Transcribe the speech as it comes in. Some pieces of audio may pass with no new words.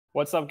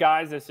What's up,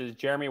 guys? This is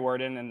Jeremy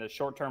Worden in the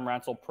Short-Term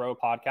Rental Pro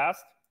podcast.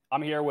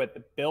 I'm here with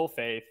Bill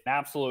Faeth, an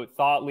absolute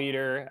thought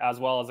leader,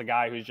 as well as a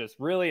guy who's just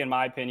really, in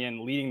my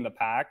opinion, leading the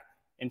pack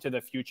into the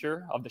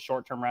future of the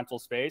short-term rental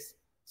space.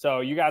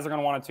 So you guys are going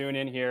to want to tune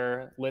in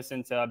here,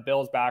 listen to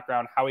Bill's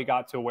background, how he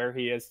got to where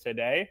he is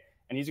today.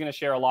 And he's going to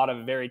share a lot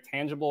of very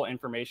tangible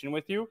information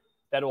with you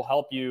that will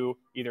help you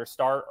either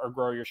start or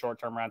grow your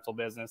short-term rental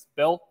business.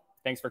 Bill,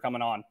 thanks for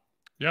coming on.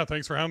 Yeah,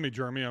 thanks for having me,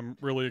 Jeremy. I'm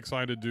really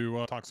excited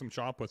to talk some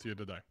shop with you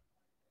today.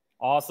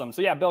 Awesome.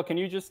 So yeah, Bill, can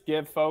you just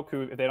give folk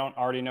who, if they don't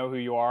already know who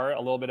you are, a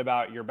little bit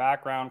about your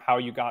background, how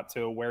you got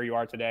to where you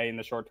are today in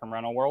the short-term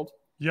rental world?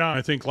 Yeah,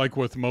 I think like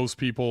with most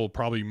people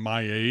probably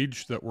my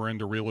age that were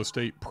into real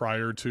estate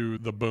prior to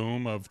the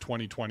boom of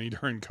 2020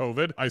 during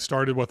COVID, I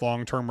started with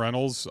long-term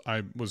rentals.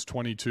 I was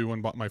 22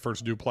 and bought my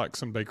first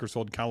duplex in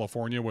Bakersfield,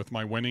 California with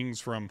my winnings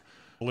from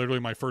literally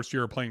my first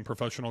year of playing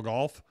professional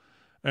golf.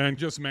 And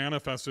just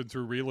manifested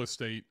through real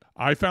estate.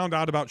 I found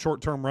out about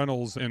short-term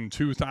rentals in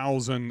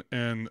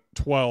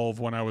 2012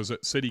 when I was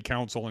at City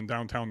Council in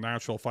downtown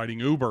Nashville fighting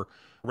Uber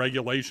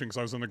regulation because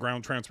I was in the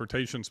ground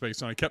transportation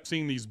space. And I kept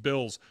seeing these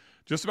bills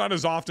just about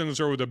as often as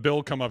there would a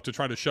bill come up to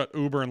try to shut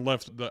Uber and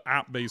Lyft, the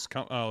app-based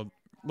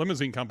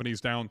limousine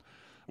companies, down.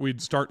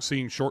 We'd start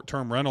seeing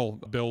short-term rental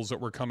bills that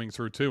were coming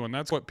through too. And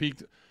that's what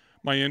piqued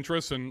my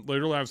interest. And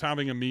literally I was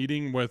having a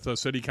meeting with a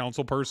City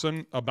Council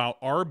person about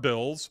our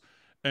bills.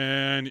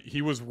 And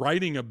he was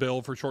writing a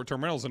bill for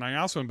short-term rentals. And I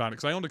asked him about it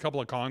because I owned a couple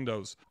of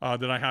condos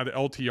that I had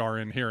LTR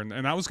in here. And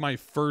that was my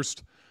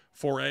first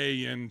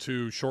foray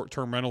into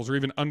short-term rentals or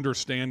even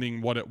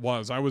understanding what it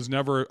was. I've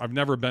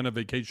never been a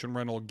vacation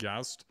rental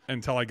guest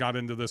until I got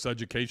into this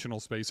educational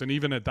space. And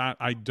even at that,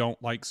 I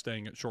don't like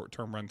staying at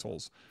short-term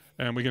rentals.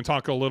 And we can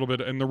talk a little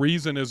bit. And the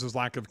reason is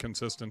lack of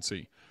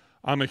consistency.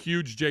 I'm a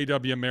huge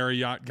JW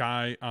Marriott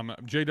guy. I'm a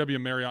JW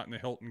Marriott and the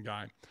Hilton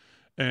guy.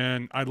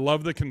 And I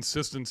love the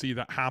consistency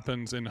that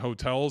happens in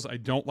hotels. I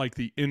don't like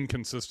the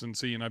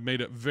inconsistency, and I've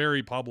made it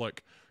very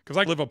public because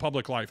I live a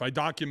public life. I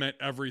document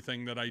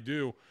everything that I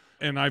do,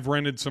 and I've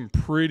rented some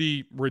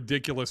pretty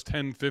ridiculous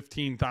 $10,000,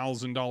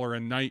 $15,000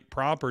 a night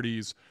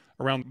properties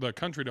around the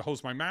country to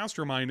host my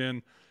mastermind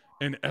in,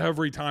 and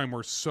every time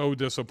we're so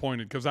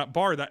disappointed because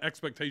that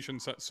expectation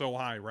set so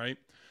high, right?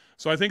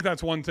 So I think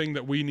that's one thing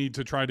that we need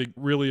to try to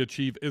really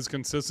achieve is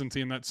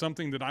consistency, and that's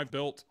something that I've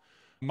built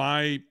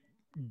my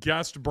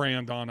guest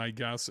brand on, I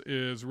guess,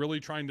 is really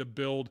trying to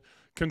build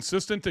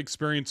consistent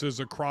experiences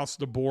across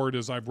the board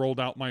as I've rolled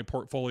out my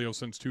portfolio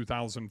since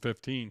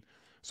 2015.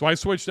 So I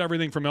switched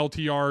everything from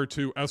LTR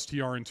to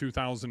STR in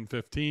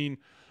 2015.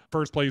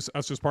 First place,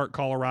 Estes Park,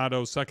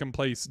 Colorado. Second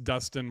place,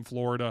 Destin,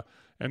 Florida.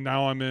 And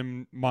now I'm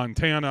in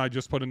Montana. I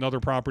just put another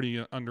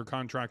property under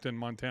contract in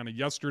Montana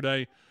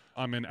yesterday.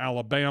 I'm in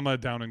Alabama,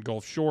 down in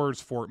Gulf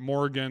Shores, Fort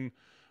Morgan,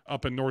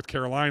 up in North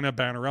Carolina,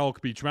 Banner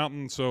Elk, Beach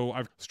Mountain. So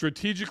I've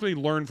strategically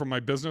learned from my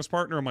business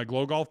partner in my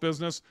Glow Golf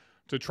business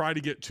to try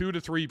to get 2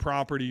 to 3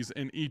 properties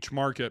in each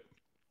market,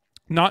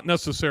 not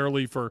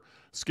necessarily for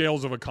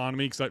scales of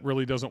economy, because that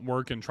really doesn't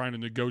work in trying to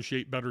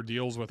negotiate better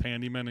deals with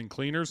handymen and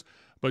cleaners,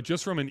 but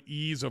just from an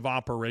ease of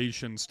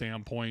operation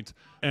standpoint.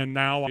 And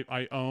now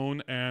I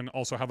own and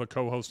also have a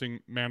co-hosting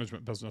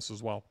management business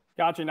as well.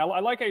 Gotcha. Now, I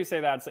like how you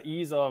say that. It's the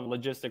ease of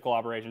logistical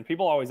operation.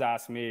 People always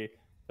ask me,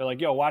 they're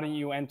like, yo, why don't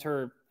you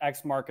enter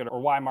X market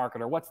or Y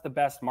market, or what's the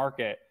best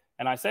market?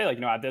 And I say, like,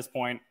 at this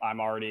point, I'm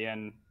already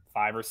in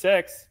 5 or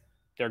 6.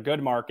 They're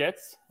good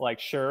markets. Like,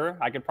 sure,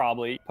 I could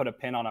probably put a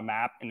pin on a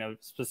map in a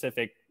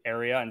specific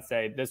area and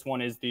say this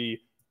one is the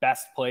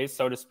best place,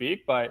 so to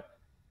speak. But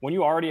when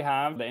you already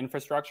have the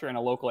infrastructure in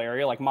a local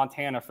area, like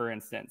Montana, for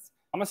instance,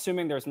 I'm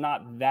assuming there's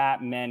not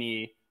that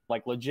many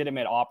like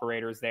legitimate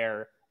operators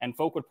there. And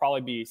folk would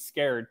probably be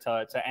scared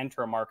to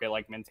enter a market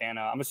like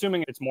Montana. I'm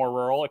assuming it's more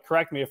rural.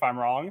 Correct me if I'm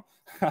wrong.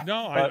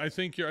 No, I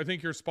think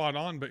you're spot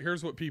on. But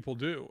here's what people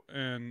do,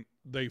 and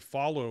they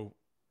follow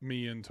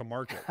me into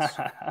markets,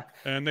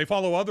 and they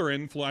follow other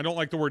I don't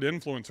like the word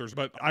influencers,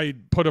 but I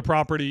put a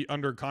property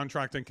under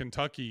contract in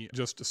Kentucky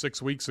just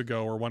 6 weeks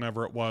ago or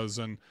whenever it was,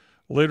 and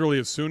literally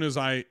as soon as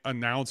I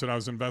announced that I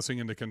was investing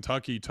into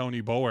Kentucky,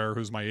 Tony Boer,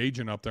 who's my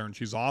agent up there, and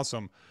she's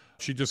awesome.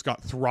 She just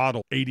got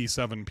throttled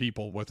 87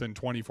 people within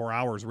 24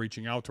 hours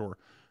reaching out to her.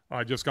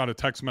 I just got a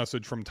text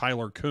message from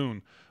Tyler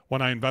Kuhn.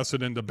 When I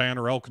invested into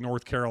Banner Elk,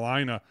 North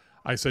Carolina,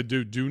 I said,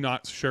 dude, do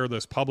not share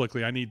this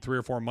publicly. I need 3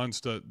 or 4 months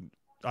to,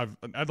 I've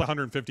had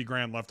 150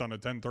 grand left on a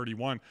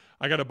 1031.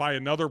 I got to buy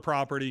another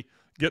property,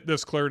 get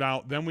this cleared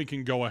out. Then we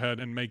can go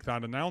ahead and make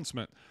that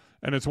announcement.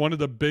 And it's one of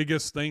the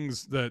biggest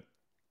things that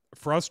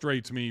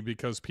frustrates me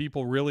because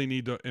people really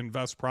need to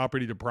invest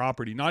property to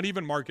property, not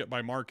even market by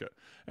market,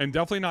 and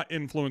definitely not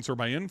influencer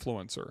by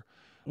influencer.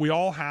 We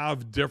all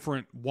have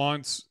different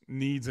wants,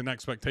 needs, and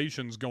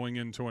expectations going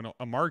into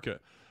a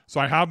market.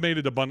 So I have made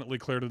it abundantly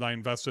clear that I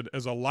invested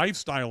as a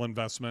lifestyle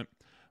investment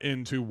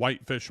into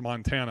Whitefish,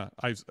 Montana.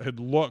 I had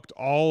looked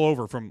all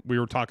over we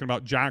were talking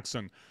about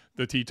Jackson,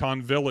 the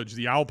Teton Village,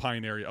 the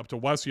Alpine area, up to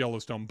West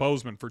Yellowstone,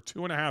 Bozeman for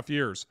 2.5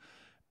 years.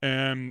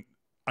 And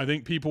I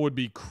think people would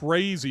be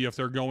crazy if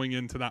they're going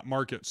into that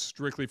market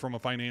strictly from a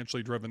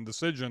financially driven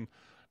decision,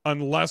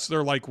 unless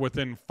they're like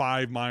within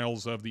 5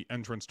 miles of the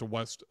entrance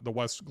to the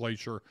West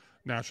Glacier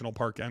National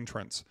Park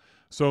entrance.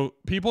 So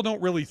people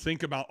don't really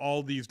think about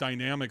all these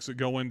dynamics that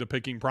go into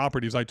picking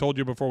properties. I told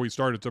you before we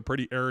started, it's a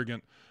pretty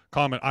arrogant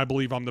comment. I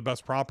believe I'm the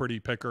best property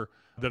picker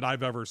that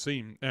I've ever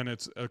seen. And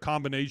it's a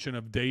combination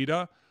of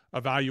data,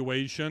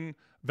 evaluation,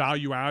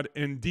 value add,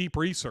 and deep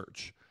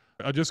research.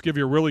 I'll just give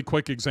you a really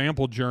quick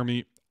example,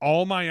 Jeremy.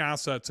 All my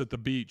assets at the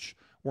beach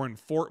were in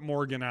Fort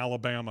Morgan,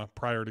 Alabama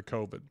prior to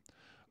COVID.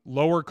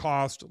 Lower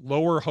cost,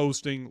 lower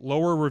hosting,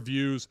 lower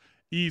reviews,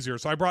 easier.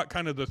 So I brought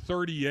kind of the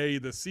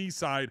 30A, the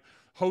seaside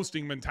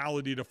hosting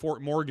mentality to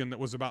Fort Morgan that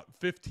was about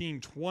 15,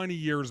 20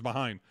 years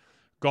behind.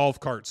 Golf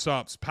carts,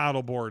 sups,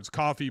 paddle boards,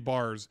 coffee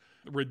bars,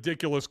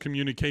 ridiculous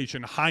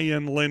communication,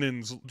 high-end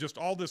linens, just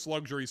all this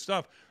luxury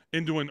stuff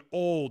into an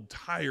old,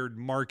 tired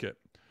market.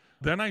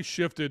 Then I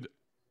shifted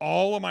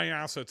all of my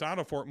assets out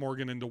of Fort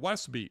Morgan into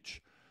West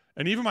Beach.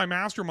 And even my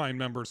mastermind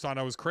members thought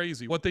I was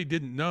crazy. What they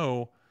didn't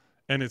know,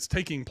 and it's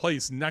taking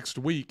place next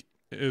week,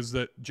 is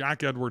that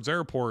Jack Edwards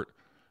Airport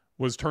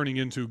was turning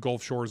into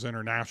Gulf Shores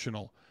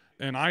International.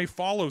 And I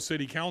follow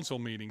city council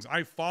meetings.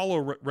 I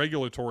follow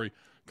regulatory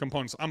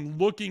components. I'm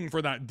looking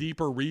for that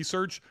deeper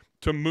research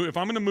to move. If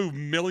I'm going to move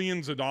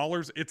millions of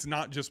dollars, it's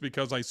not just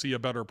because I see a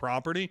better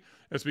property.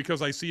 It's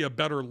because I see a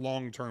better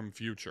long-term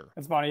future.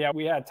 It's funny. Yeah,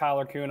 we had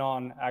Tyler Kuhn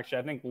on. Actually,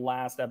 I think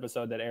last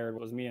episode that aired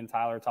was me and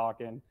Tyler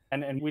talking.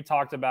 And we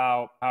talked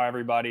about how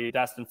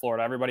Destin,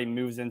 Florida, everybody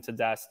moves into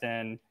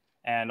Destin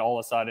and all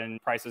of a sudden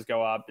prices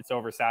go up. It's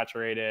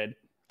oversaturated.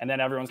 And then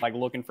everyone's like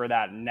looking for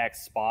that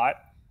next spot.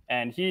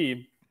 And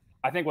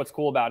I think what's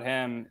cool about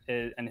him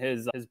and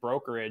his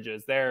brokerage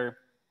is there.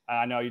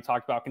 I know you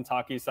talked about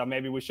Kentucky, so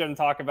maybe we shouldn't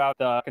talk about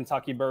the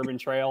Kentucky Bourbon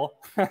Trail.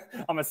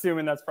 I'm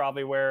assuming that's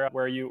probably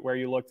where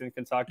you looked in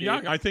Kentucky.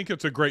 Yeah, I think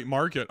it's a great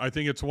market. I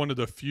think it's one of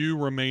the few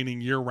remaining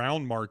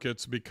year-round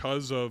markets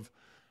because of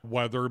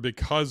weather,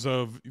 because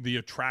of the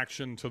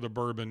attraction to the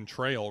Bourbon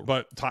Trail.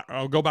 But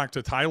I'll go back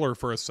to Tyler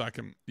for a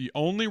second. The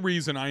only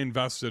reason I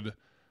invested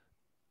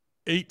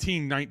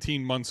 18,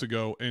 19 months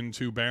ago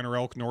into Banner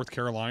Elk, North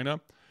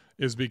Carolina,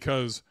 is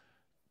because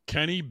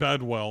Kenny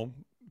Bedwell,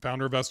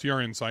 founder of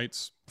STR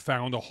Insights,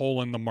 found a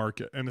hole in the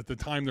market. And at the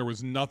time, there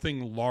was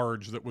nothing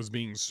large that was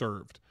being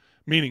served,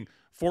 meaning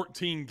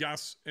 14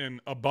 guests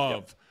and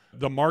above.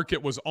 Yep. The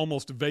market was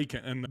almost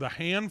vacant. And the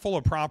handful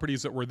of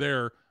properties that were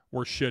there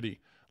were shitty.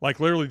 Like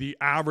literally the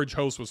average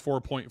host was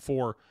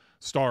 4.4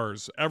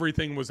 stars.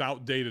 Everything was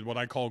outdated, what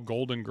I call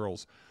golden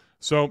girls.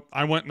 So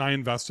I went and I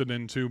invested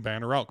into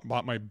Banner Elk,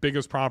 bought my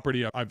biggest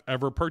property I've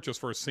ever purchased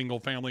for a single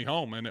family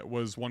home. And it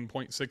was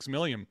 1.6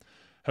 million.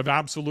 Have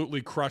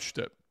absolutely crushed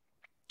it.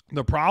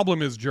 The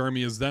problem is,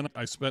 Jeremy, is then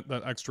I spent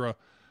that extra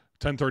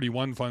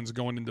 1031 funds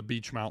going into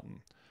Beach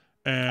Mountain.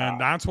 And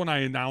that's when I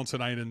announced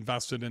that I had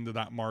invested into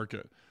that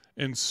market.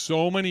 And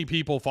so many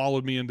people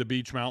followed me into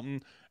Beach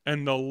Mountain,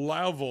 and the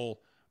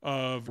level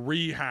of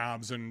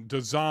rehabs and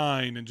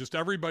design and just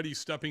everybody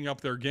stepping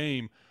up their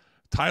game.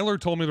 Tyler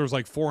told me there was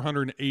like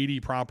 480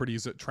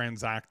 properties that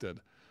transacted.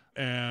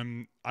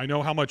 And I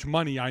know how much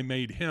money I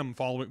made him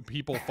following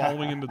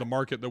into the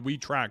market that we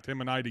tracked,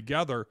 him and I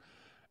together.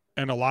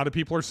 And a lot of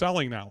people are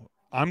selling now.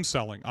 I'm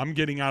selling. I'm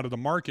getting out of the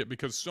market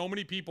because so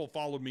many people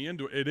followed me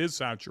into it. It is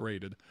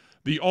saturated.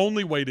 The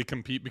only way to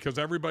compete, because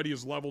everybody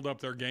has leveled up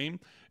their game,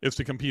 is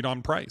to compete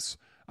on price.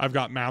 I've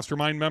got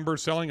mastermind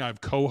members selling. I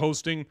have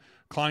co-hosting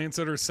clients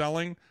that are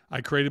selling.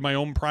 I created my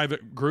own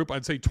private group.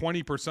 I'd say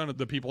 20% of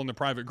the people in the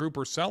private group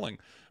are selling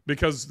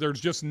because there's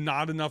just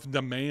not enough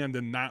demand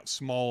in that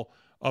small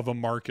of a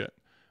market.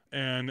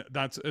 And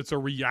it's a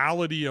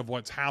reality of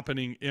what's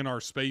happening in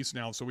our space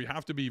now. So we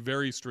have to be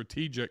very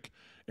strategic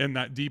in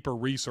that deeper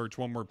research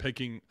when we're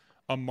picking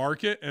a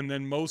market. And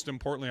then most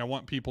importantly, I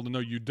want people to know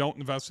you don't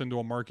invest into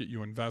a market,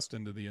 you invest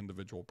into the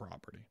individual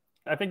property.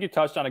 I think you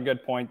touched on a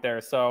good point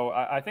there. So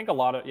I think a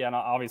lot of, and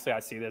obviously I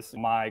see this,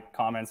 my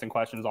comments and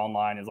questions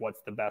online is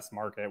what's the best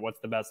market?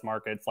 What's the best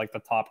market? It's like the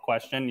top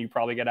question. You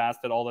probably get asked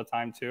it all the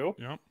time too.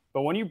 Yeah.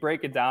 But when you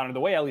break it down, and the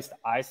way at least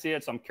I see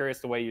it, so I'm curious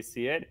the way you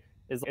see it,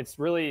 is it's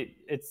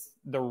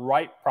the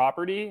right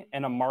property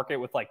in a market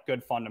with like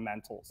good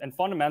fundamentals. And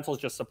fundamentals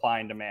just supply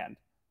and demand.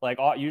 Like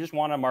you just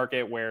want a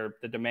market where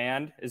the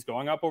demand is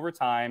going up over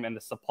time and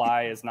the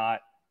supply is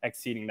not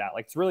exceeding that.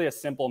 Like it's really a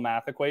simple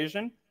math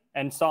equation.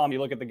 And you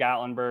look at the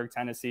Gatlinburg,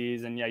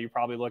 Tennessees, and yeah, you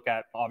probably look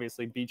at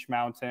obviously Beach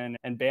Mountain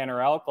and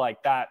Banner Elk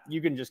like that.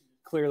 You can just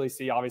clearly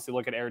see, obviously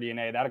look at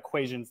AirDNA, that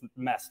equation's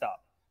messed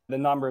up. The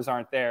numbers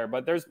aren't there,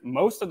 but there's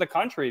most of the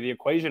country, the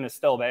equation is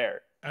still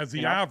there. As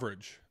the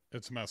average,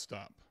 it's messed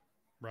up,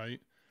 right?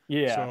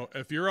 Yeah. So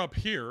if you're up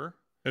here,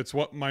 it's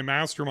what my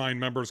mastermind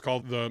members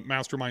call the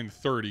Mastermind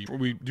 30.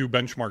 We do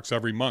benchmarks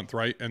every month,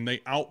 right? And they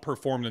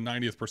outperform the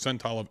 90th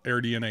percentile of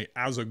AirDNA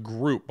as a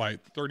group by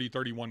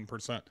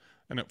 31%.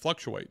 And it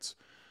fluctuates.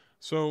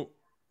 So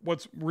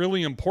what's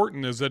really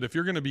important is that if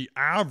you're going to be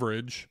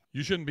average,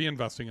 you shouldn't be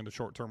investing into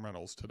short-term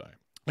rentals today.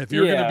 If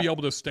you're going to be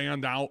able to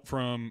stand out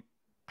from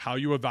how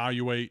you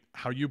evaluate,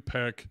 how you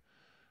pick,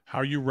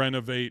 how you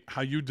renovate,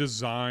 how you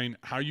design,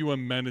 how you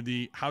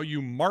amenity, how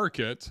you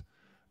market,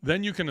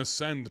 then you can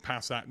ascend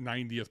past that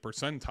 90th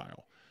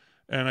percentile.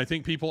 And I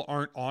think people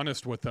aren't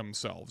honest with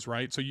themselves,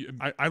 right? So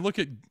I look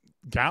at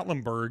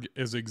Gatlinburg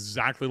as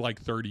exactly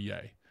like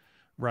 30A,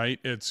 right?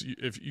 It's,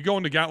 if you go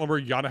into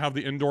Gatlinburg, you got to have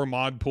the indoor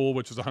mod pool,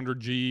 which is 100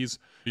 G's.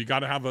 You got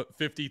to have a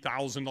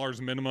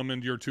 $50,000 minimum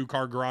into your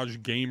 2-car garage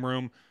game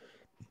room.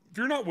 If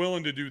you're not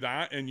willing to do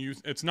that, and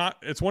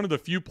it's one of the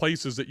few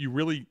places that you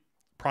really,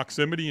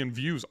 proximity and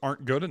views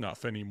aren't good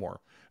enough anymore,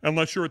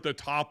 unless you're at the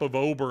top of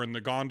Ober and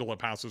the gondola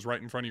passes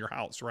right in front of your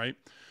house, right?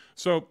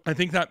 So I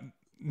think that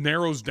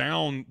narrows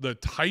down the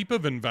type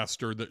of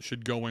investor that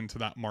should go into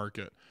that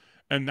market.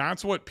 And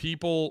that's what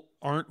people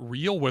aren't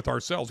real with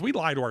ourselves. We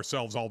lie to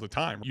ourselves all the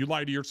time. You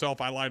lie to yourself,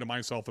 I lie to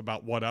myself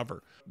about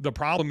whatever. The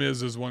problem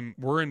is when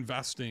we're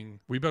investing,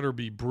 we better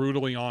be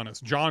brutally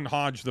honest. John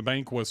Hodge, the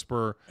bank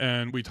whisperer,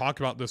 and we talk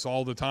about this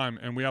all the time,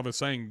 and we have a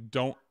saying,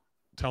 don't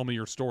tell me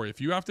your story.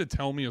 If you have to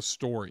tell me a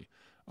story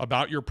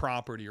about your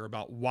property or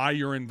about why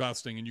you're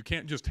investing, and you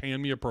can't just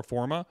hand me a pro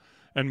forma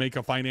and make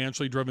a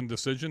financially driven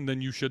decision,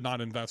 then you should not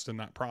invest in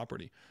that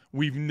property.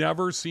 We've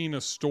never seen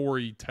a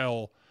story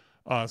tell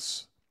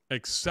us,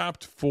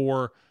 except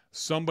for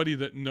somebody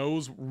that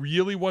knows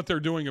really what they're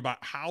doing about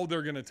how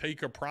they're going to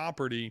take a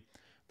property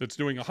that's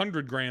doing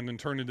 100 grand and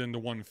turn it into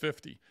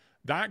 150.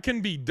 That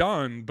can be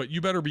done, but you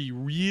better be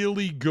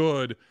really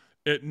good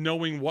at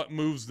knowing what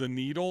moves the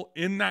needle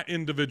in that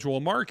individual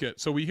market.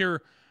 So we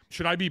hear,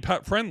 should I be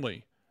pet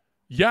friendly?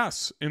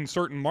 Yes, in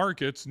certain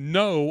markets.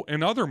 No,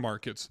 in other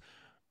markets.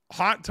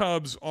 Hot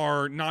tubs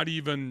are not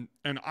even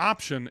an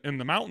option in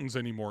the mountains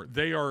anymore.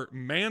 They are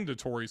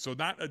mandatory. So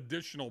that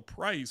additional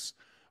price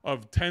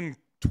of $10,000,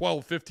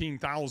 $12,000,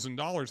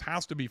 $15,000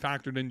 has to be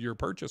factored into your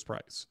purchase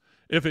price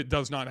if it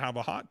does not have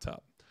a hot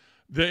tub.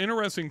 The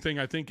interesting thing,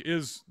 I think,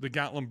 is the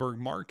Gatlinburg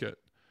market.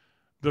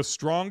 The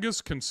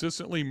strongest,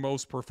 consistently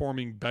most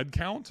performing bed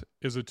count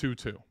is a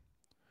 2-2.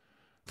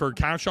 For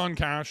cash on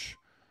cash,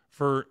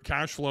 for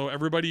cash flow,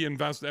 everybody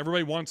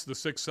wants the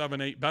 6, 7,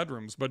 8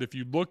 bedrooms. But if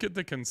you look at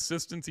the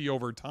consistency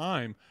over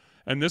time,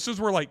 and this is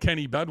where like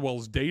Kenny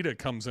Bedwell's data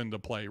comes into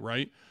play,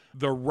 right?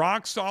 The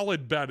rock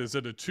solid bet is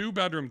that a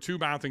 2-bedroom,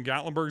 2-bath in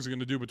Gatlinburg is going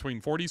to do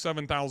between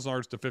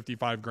 $47,000 to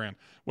 $55,000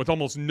 with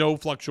almost no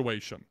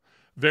fluctuation.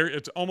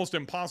 It's almost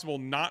impossible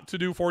not to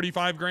do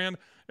 45 grand.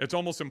 It's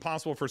almost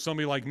impossible for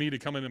somebody like me to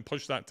come in and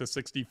push that to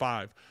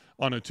 65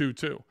 on a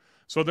 2-2.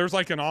 So there's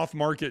like an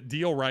off-market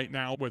deal right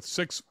now with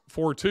 6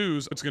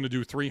 4-2s. It's going to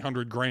do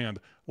 300 grand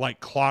like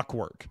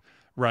clockwork,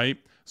 right?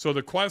 So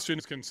the question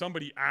is, can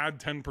somebody add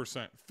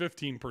 10%,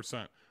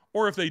 15%?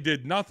 Or if they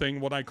did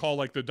nothing, what I call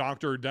like the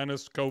doctor or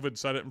dentist, COVID,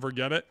 set it and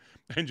forget it,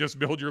 and just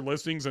build your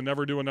listings and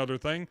never do another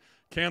thing,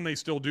 can they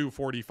still do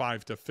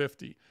 45 to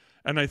 50?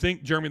 And I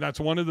think, Jeremy, that's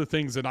one of the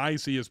things that I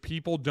see is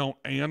people don't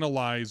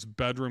analyze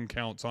bedroom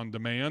counts on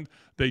demand.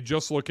 They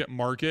just look at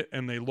market,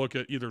 and they look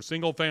at either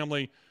single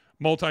family,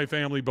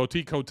 multifamily,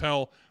 boutique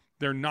hotel.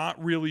 They're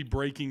not really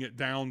breaking it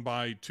down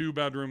by 2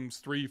 bedrooms,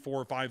 3,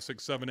 4, 5,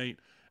 6, 7, 8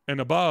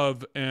 and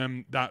above.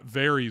 And that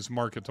varies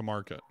market to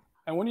market.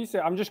 And when you say,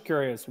 I'm just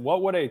curious,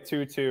 what would a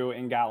 2-2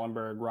 in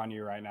Gatlinburg run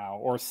you right now?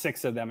 Or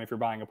 6 of them if you're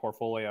buying a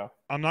portfolio?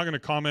 I'm not going to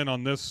comment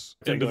on this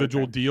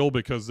individual deal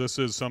because this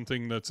is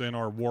something that's in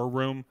our war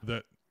room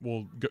that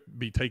will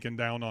be taken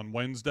down on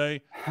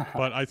Wednesday.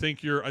 But I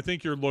think you're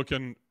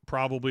looking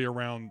probably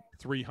around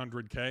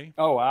 300K.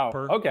 Oh, wow.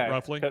 Okay.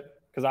 Roughly.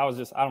 Because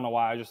I don't know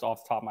why, I just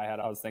off the top of my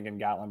head, I was thinking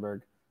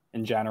Gatlinburg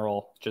in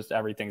general, just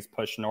everything's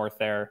pushed north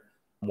there.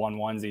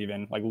 1-1s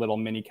even, like little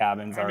mini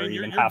cabins are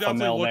even half a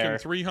mil there.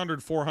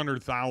 300,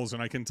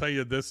 400,000. I can tell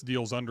you this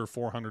deal's under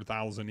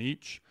 400,000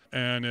 each,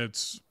 and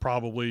it's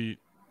probably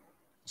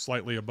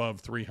slightly above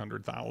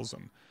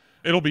 300,000.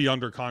 It'll be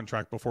under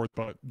contract before,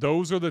 but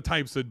those are the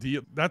types of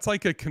deal. That's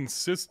like a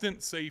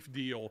consistent, safe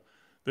deal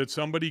that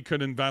somebody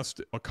could invest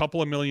a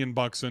couple of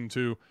 $1,000,000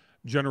 into,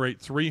 generate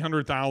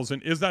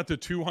 300,000. Is that the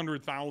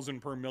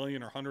 200,000 per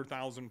million or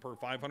 100,000 per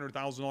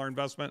 $500,000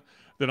 investment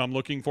that I'm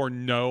looking for?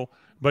 No.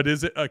 But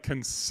is it a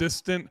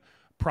consistent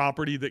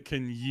property that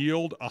can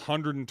yield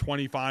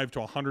 $125,000 to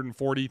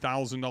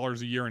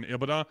 $140,000 a year in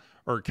EBITDA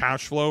or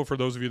cash flow? For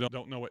those of you that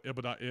don't know what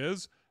EBITDA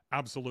is,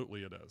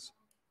 absolutely it is.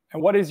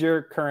 And what is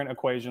your current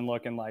equation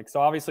looking like?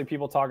 So obviously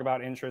people talk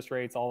about interest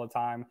rates all the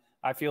time.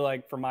 I feel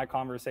like from my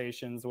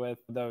conversations with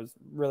those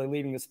really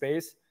leading the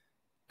space,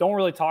 don't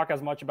really talk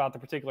as much about the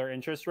particular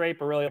interest rate,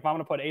 but really if I'm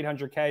going to put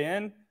 800K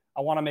in,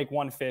 I want to make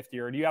 150.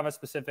 Or do you have a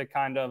specific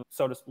kind of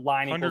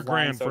line 100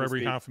 grand for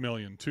every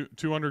 $500,000,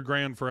 200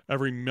 grand for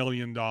every $1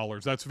 million.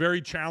 That's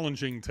very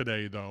challenging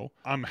today though.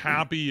 I'm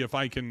happy if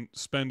I can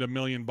spend $1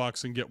 million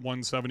and get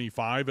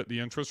 175 at the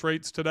interest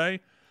rates today.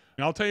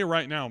 And I'll tell you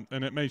right now,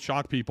 and it may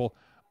shock people,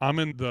 I'm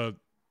in the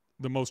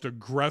most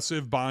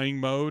aggressive buying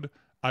mode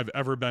I've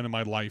ever been in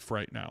my life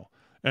right now.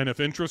 And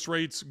if interest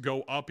rates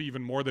go up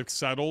even more, they've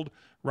settled,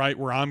 right,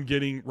 where I'm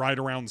getting right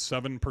around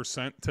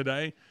 7%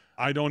 today,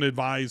 I don't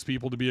advise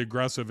people to be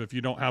aggressive if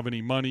you don't have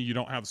any money, you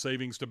don't have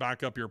savings to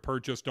back up your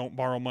purchase, don't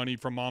borrow money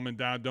from mom and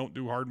dad, don't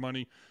do hard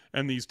money.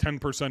 And these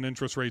 10%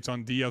 interest rates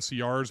on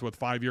DSCRs with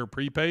 5-year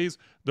prepays,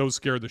 those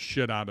scare the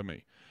shit out of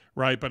me,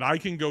 right? But I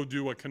can go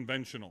do a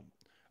conventional.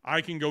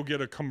 I can go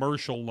get a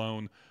commercial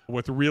loan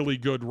with really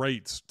good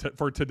rates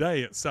for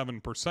today at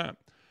 7%.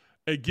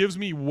 It gives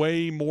me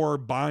way more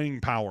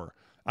buying power.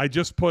 I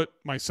just put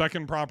my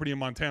second property in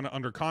Montana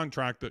under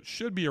contract that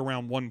should be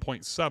around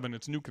 1.7.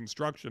 It's new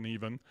construction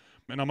even,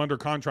 and I'm under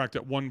contract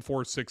at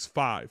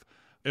 1.465.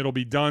 It'll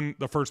be done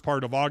the first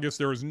part of August.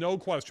 There is no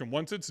question.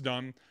 Once it's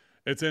done,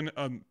 it's in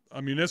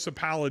a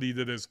municipality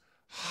that is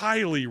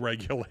highly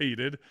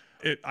regulated.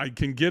 I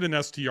can get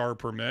an STR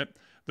permit.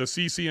 The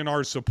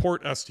CCNR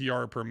support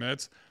STR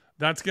permits.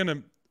 That's going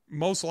to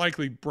most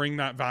likely bring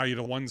that value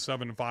to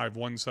 175,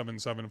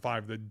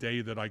 1775 the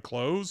day that I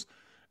close,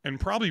 and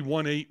probably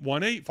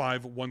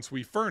 185 once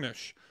we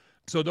furnish.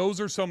 So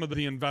those are some of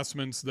the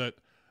investments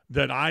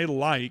that I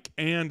like,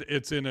 and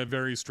it's in a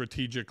very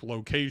strategic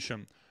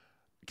location.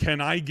 Can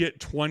I get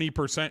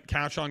 20%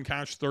 cash on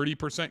cash,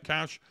 30%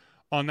 cash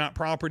on that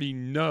property?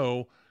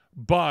 No,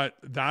 but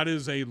that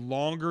is a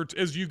longer,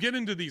 as you get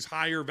into these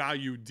higher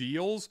value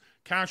deals,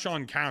 cash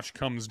on cash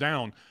comes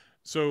down.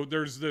 So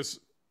there's this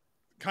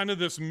kind of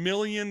this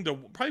million to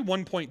probably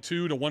 1.2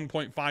 to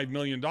 1.5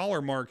 million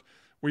dollar mark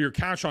where your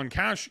cash on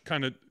cash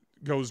kind of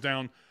goes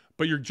down,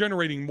 but you're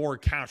generating more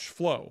cash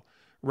flow,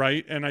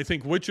 right? And I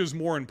think which is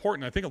more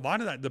important. I think a lot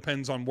of that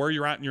depends on where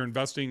you're at in your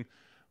investing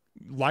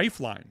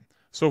lifeline.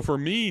 So for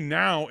me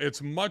now,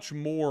 it's much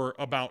more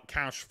about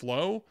cash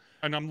flow,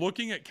 and I'm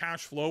looking at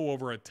cash flow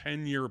over a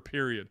 10-year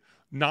period,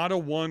 not a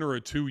 1 or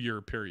a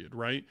 2-year period,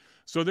 right?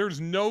 So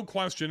there's no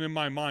question in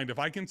my mind, if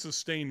I can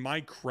sustain my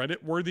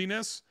credit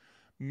worthiness,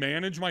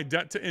 manage my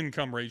debt to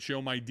income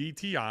ratio, my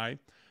DTI,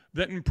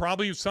 that in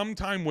probably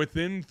sometime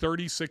within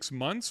 36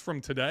 months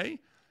from today,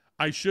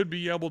 I should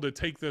be able to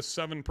take this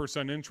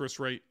 7% interest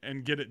rate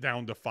and get it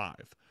down to 5.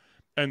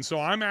 And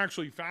so I'm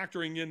actually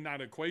factoring in that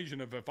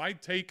equation of if I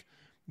take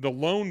the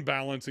loan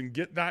balance and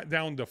get that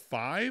down to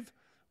 5,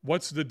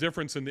 what's the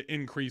difference in the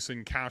increase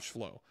in cash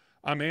flow?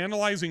 I'm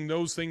analyzing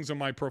those things in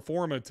my pro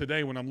forma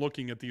today when I'm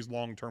looking at these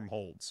long-term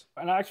holds.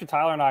 And actually,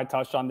 Tyler and I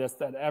touched on this,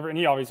 and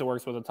he obviously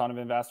works with a ton of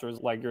investors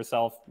like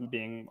yourself,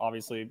 being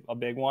obviously a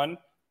big one,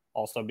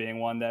 also being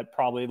one that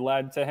probably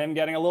led to him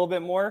getting a little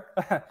bit more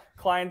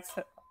clients.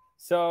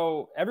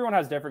 So everyone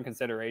has different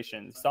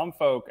considerations. Some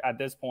folk at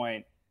this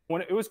point,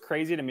 when it was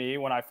crazy to me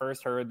when I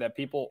first heard that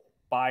people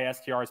buy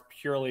STRs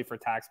purely for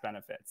tax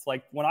benefits.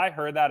 Like when I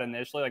heard that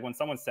initially, like when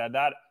someone said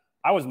that,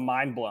 I was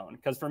mind blown,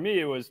 because for me,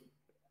 it was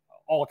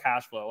all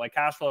cash flow. Like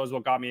cash flow is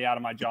what got me out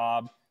of my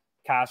job.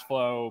 Cash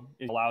flow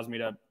allows me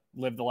to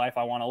live the life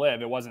I want to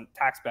live. It wasn't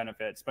tax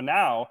benefits. But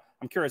now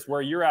I'm curious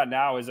where you're at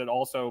now. Is it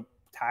also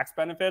tax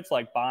benefits,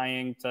 like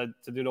buying to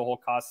do the whole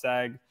cost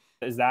seg?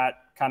 Is that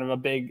kind of a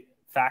big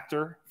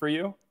factor for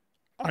you?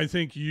 I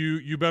think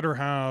you better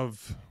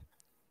have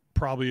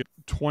probably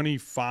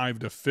 25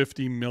 to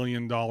 $50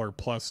 million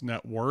plus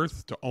net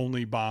worth to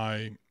only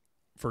buy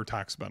for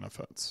tax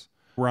benefits.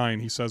 Ryan,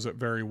 he says it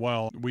very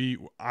well.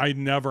 I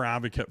never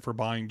advocate for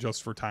buying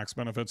just for tax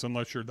benefits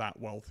unless you're that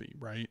wealthy,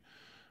 right?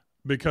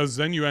 Because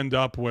then you end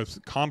up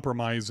with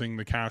compromising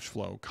the cash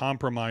flow,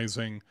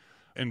 compromising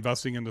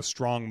investing into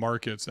strong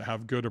markets that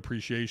have good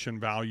appreciation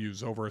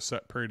values over a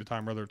set period of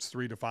time, whether it's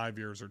 3 to 5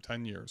 years or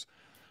 10 years.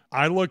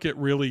 I look at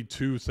really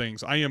two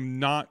things. I am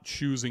not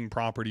choosing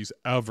properties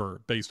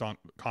ever based on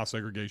cost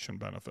segregation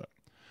benefit.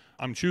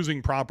 I'm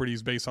choosing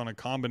properties based on a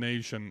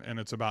combination, and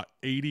it's about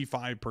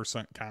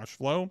 85% cash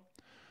flow.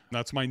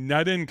 That's my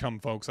net income,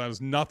 folks. That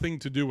has nothing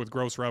to do with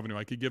gross revenue.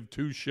 I could give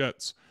two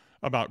shits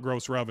about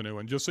gross revenue.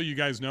 And just so you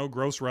guys know,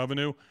 gross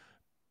revenue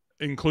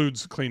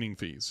includes cleaning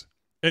fees.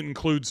 It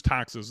includes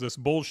taxes. This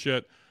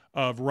bullshit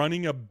of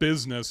running a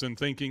business and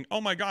thinking, oh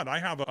my God, I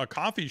have a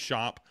coffee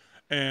shop,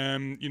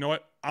 and you know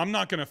what? I'm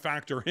not going to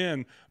factor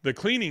in the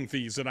cleaning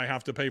fees that I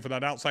have to pay for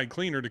that outside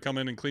cleaner to come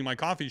in and clean my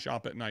coffee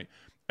shop at night.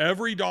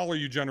 Every dollar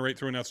you generate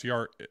through an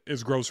STR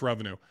is gross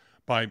revenue.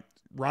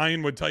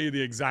 Ryan would tell you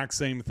the exact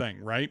same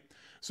thing, right?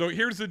 So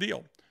here's the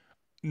deal.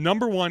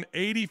 Number one,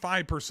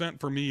 85%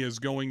 for me is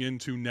going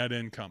into net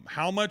income.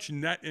 How much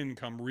net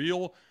income,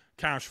 real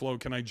cash flow,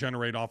 can I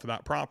generate off of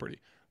that property?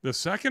 The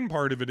second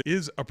part of it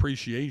is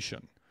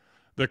appreciation.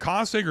 The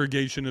cost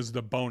segregation is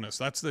the bonus.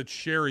 That's the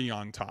cherry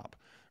on top,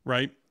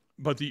 right?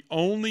 But the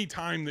only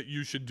time that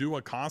you should do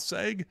a cost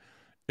seg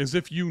is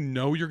if you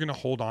know you're going to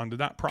hold on to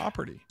that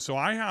property. So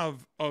I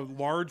have a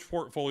large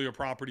portfolio of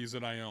properties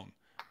that I own.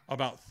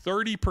 About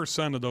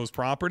 30% of those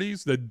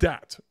properties, the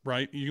debt,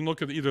 right? You can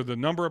look at either the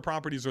number of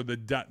properties or the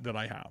debt that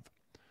I have.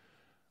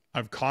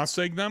 I've cost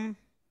segged them.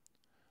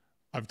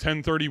 I've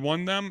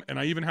 1031 them. And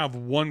I even have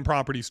one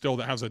property still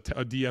that has a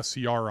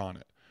DSCR on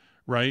it,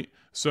 right?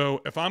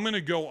 So if I'm going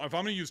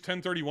to use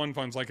 1031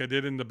 funds like I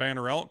did in the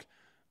Banner Elk,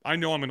 I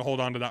know I'm going to hold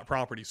on to that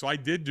property. So I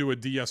did do a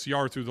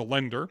DSCR through the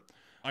lender.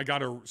 I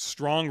got a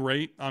strong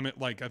rate. I'm at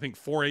I think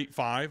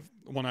 485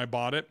 when I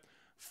bought it.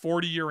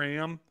 40-year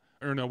AM.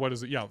 or no, what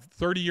is it? Yeah,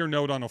 30-year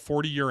note on a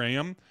 40-year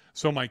AM.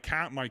 So my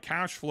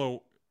cash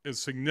flow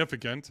is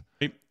significant.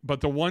 But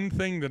the one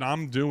thing that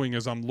I'm doing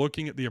is I'm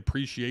looking at the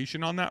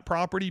appreciation on that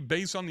property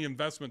based on the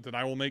investment that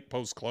I will make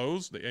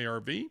post-close, the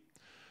ARV.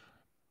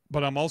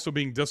 But I'm also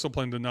being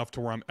disciplined enough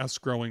to where I'm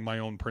escrowing my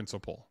own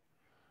principal.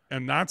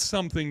 And that's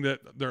something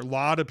that there are a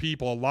lot of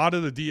people, a lot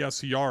of the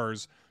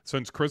DSCRs,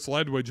 since Chris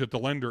Ledwidge at the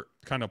lender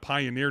kind of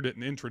pioneered it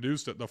and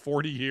introduced it, the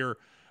 40-year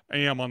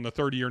AM on the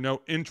 30-year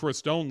note,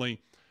 interest only,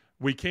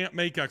 we can't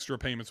make extra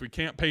payments. We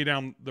can't pay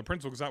down the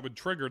principal because that would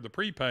trigger the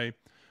prepay.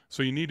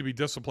 So you need to be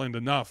disciplined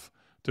enough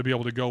to be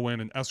able to go in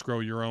and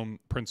escrow your own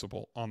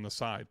principal on the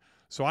side.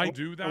 So I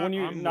do that. When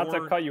you,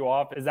 to cut you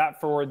off, is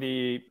that for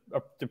the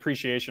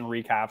depreciation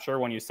recapture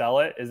when you sell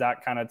it? Is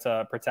that kind of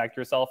to protect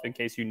yourself in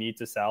case you need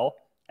to sell?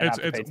 It's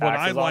what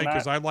I like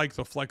is I like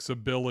the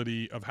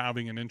flexibility of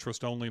having an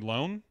interest-only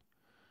loan,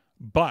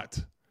 but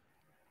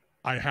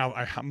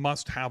I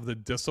must have the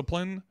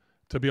discipline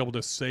to be able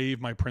to save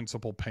my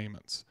principal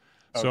payments.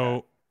 Okay.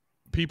 So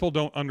people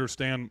don't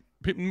understand.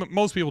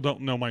 Most people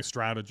don't know my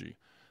strategy.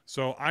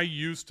 So I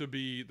used to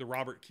be the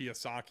Robert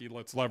Kiyosaki,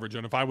 let's leverage.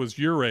 And if I was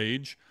your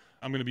age,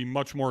 I'm going to be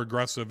much more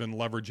aggressive in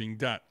leveraging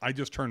debt. I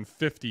just turned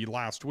 50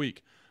 last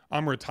week.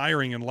 I'm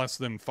retiring in less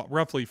than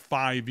roughly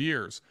 5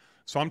 years.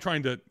 So I'm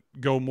trying to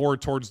go more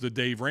towards the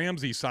Dave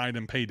Ramsey side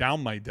and pay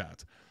down my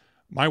debt.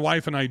 My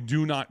wife and I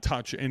do not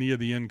touch any of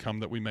the income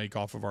that we make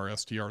off of our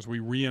STRs. We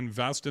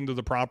reinvest into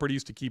the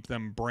properties to keep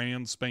them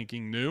brand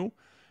spanking new.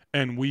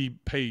 And we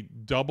pay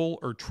double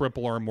or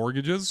triple our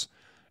mortgages.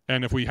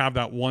 And if we have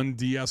that one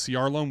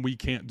DSCR loan, we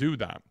can't do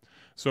that.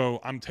 So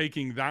I'm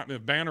taking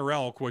that Banner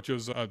Elk, which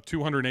is a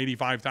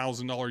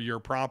 $285,000 a year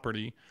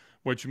property,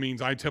 which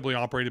means I typically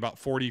operate about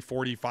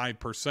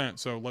 45%.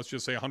 So let's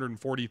just say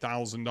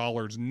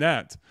 $140,000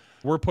 net.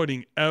 We're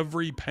putting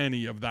every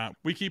penny of that.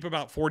 We keep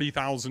about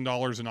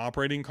 $40,000 in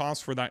operating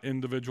costs for that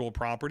individual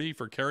property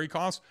for carry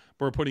costs,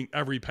 but we're putting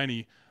every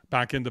penny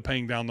back into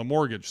paying down the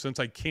mortgage. Since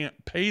I can't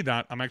pay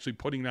that, I'm actually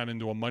putting that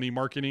into a money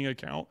marketing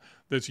account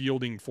that's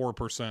yielding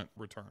 4%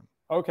 return.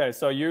 Okay,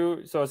 so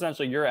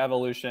essentially your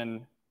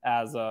evolution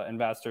as an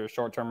investor,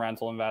 short-term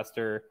rental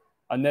investor,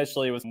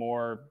 initially was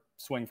more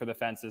swing for the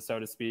fences, so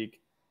to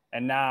speak.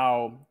 And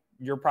now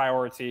your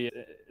priority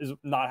is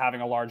not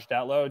having a large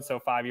debt load. So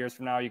 5 years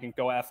from now, you can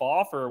go F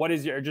off, or what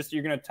is you're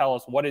going to tell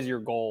us, what is your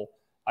goal,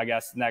 I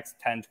guess, next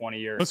 10, 20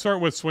 years? Let's start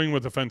with swing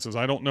with the fences.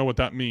 I don't know what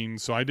that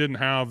means. So I didn't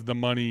have the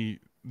money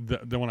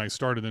that when I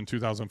started in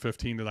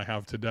 2015 that I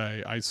have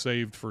today. I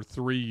saved for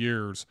 3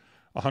 years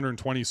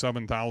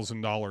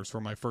 $127,000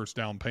 for my first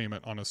down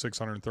payment on a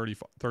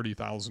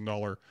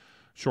 $630,000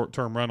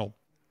 short-term rental.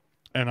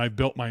 And I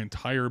built my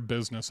entire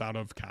business out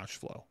of cash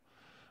flow.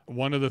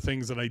 One of the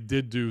things that I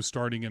did do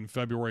starting in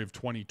February of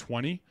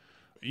 2020,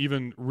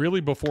 even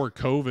really before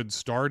COVID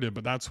started,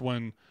 but that's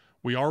when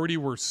we already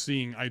were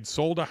seeing, I'd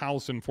sold a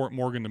house in Fort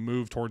Morgan to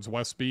move towards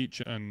West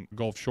Beach and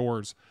Gulf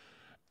Shores.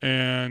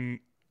 And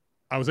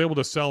I was able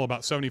to sell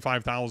about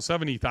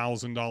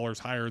 $70,000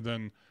 higher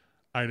than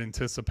I'd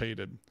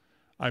anticipated.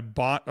 I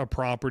bought a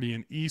property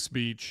in East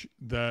Beach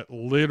that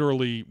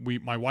literally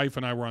my wife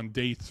and I were on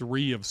day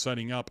 3 of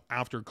setting up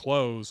after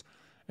close,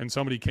 and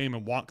somebody came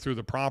and walked through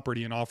the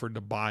property and offered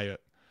to buy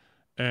it.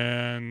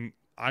 And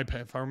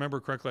if I remember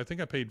correctly, I think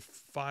I paid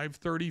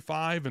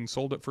 $535 and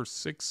sold it for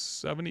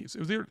 $670. It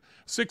was either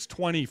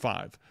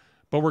 $625.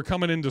 But we're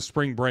coming into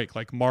spring break,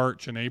 like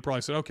March and April. I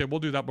said, okay, we'll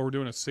do that, but we're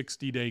doing a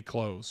 60-day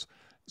close.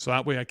 So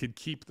that way I could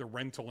keep the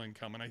rental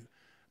income. And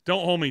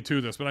don't hold me to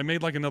this, but I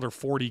made like another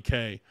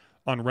 $40K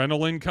on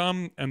rental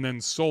income and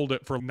then sold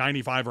it for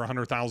 $95,000 or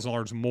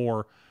 $100,000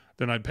 more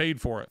than I'd paid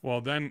for it.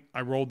 Well, then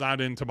I rolled that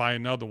in to buy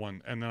another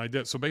one. And then I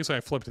did. So basically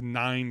I flipped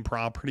 9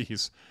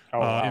 properties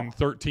in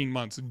 13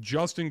 months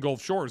just in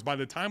Gulf Shores. By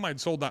the time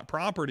I'd sold that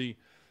property,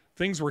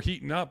 things were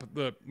heating up.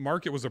 The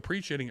market was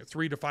appreciating at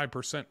 3 to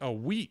 5% a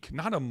week,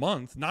 not a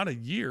month, not a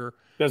year.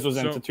 This was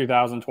into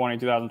 2020,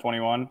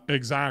 2021.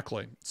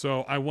 Exactly.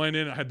 So I went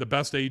in, I had the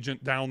best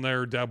agent down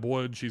there, Deb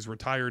Wood. She's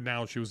retired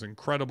now. She was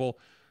incredible.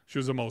 She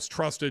was the most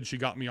trusted. She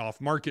got me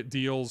off market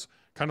deals,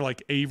 kind of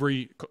like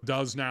Avery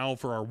does now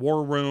for our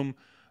war room,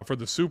 for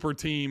the super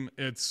team.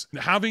 It's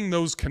having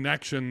those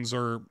connections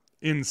are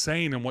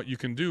insane in what you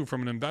can do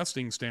from an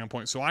investing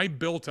standpoint. So I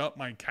built up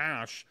my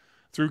cash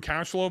through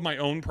cash flow of my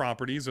own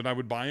properties that I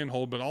would buy and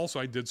hold, but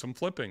also I did some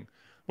flipping,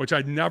 which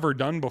I'd never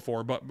done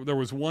before. But there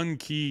was one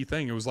key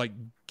thing. It was like,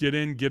 get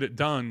in, get it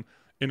done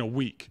in a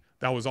week.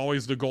 That was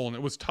always the goal. And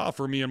it was tough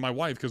for me and my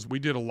wife because we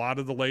did a lot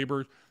of the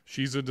labor.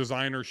 She's a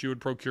designer. She would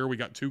procure. We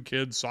got 2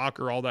 kids,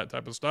 soccer, all that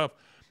type of stuff.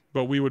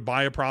 But we would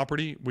buy a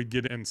property. We'd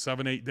get it in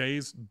 7-8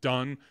 days,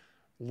 done,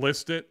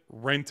 list it,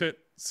 rent it,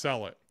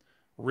 sell it,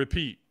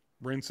 repeat,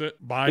 rinse it,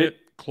 buy it,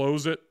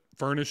 close it,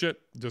 furnish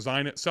it,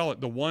 design it, sell it.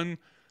 The one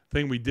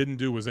thing we didn't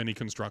do was any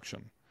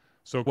construction.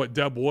 So what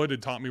Deb Wood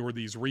had taught me were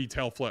these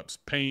retail flips,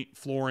 paint,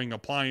 flooring,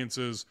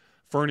 appliances,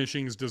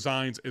 furnishings,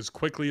 designs as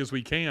quickly as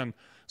we can.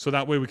 So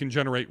that way we can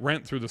generate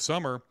rent through the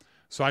summer.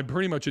 So I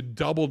pretty much had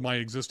doubled my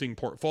existing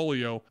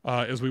portfolio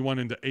as we went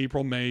into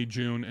April, May,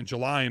 June, and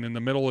July. And in the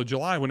middle of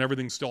July, when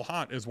everything's still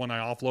hot, is when I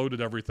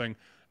offloaded everything.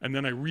 And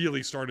then I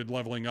really started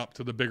leveling up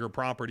to the bigger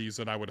properties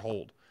that I would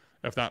hold,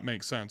 if that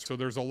makes sense. So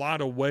there's a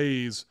lot of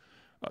ways.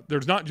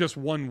 There's not just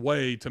one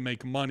way to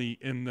make money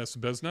in this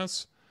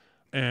business,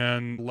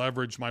 and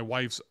leverage my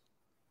wife's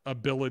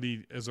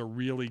ability as a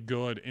really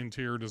good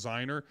interior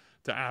designer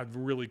to add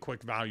really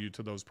quick value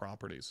to those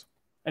properties.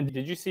 And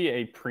did you see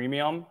a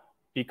premium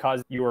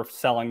because you were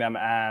selling them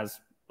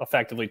as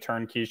effectively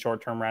turnkey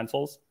short-term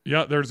rentals?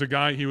 Yeah, there's a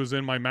guy, he was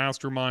in my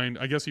mastermind.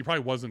 I guess he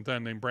probably wasn't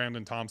then, named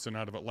Brandon Thompson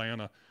out of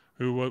Atlanta,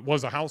 who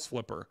was a house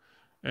flipper.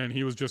 And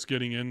he was just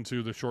getting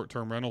into the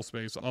short-term rental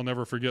space. I'll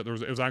never forget,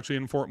 it was actually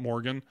in Fort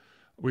Morgan.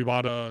 We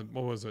bought a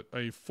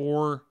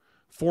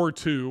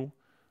 4.2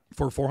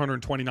 for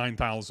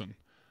 $429,000.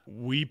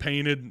 We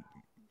painted,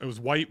 it was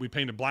white. We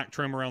painted black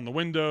trim around the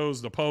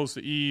windows, the posts,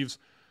 the eaves.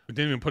 We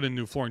didn't even put in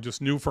new flooring,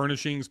 just new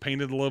furnishings,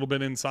 painted a little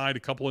bit inside, a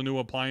couple of new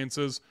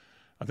appliances.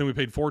 I think we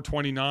paid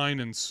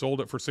 $429 and sold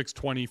it for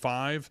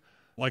 $625,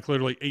 like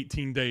literally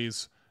 18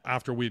 days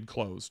after we had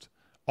closed.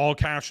 All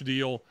cash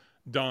deal,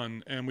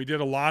 done. And we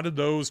did a lot of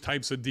those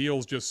types of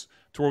deals just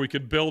to where we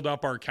could build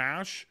up our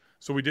cash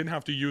so we didn't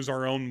have to use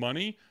our own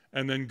money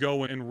and then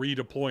go and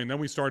redeploy. And then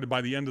we started,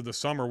 by the end of the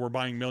summer, we're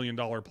buying $1 million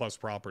plus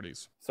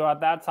properties. So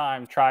at that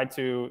time, tried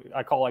to,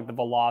 I call like the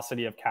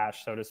velocity of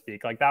cash, so to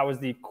speak. Like that was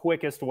the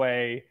quickest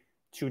way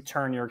to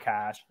turn your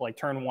cash, like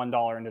turn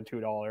 $1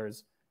 into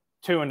 $2,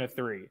 2 into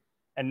 3.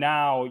 And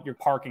now you're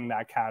parking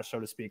that cash, so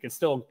to speak. It's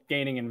still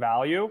gaining in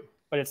value,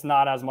 but it's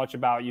not as much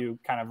about you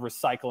kind of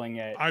recycling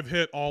it. I've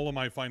hit all of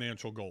my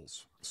financial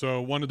goals.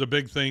 So one of the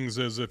big things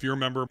is, if you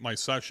remember my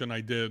session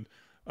I did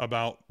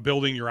about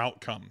building your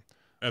outcome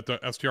at the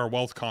STR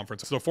Wealth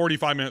Conference. So the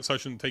 45-minute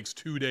session takes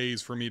 2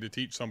 days for me to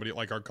teach somebody at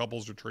like our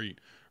couples retreat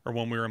or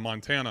when we were in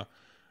Montana.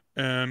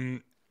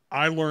 And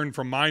I learned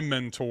from my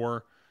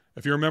mentor,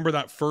 if you remember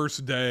that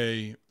first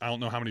day, I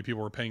don't know how many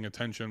people were paying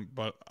attention,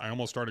 but I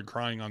almost started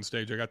crying on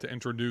stage. I got to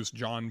introduce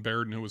John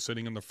Bairden, who was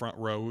sitting in the front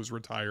row, who's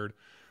retired.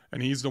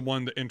 And he's the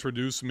one that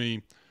introduced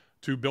me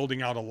to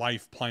building out a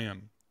life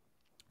plan,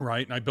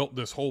 right? And I built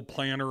this whole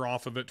planner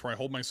off of it to where I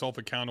hold myself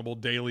accountable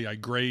daily. I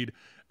grade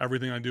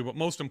everything I do. But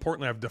most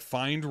importantly, I've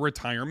defined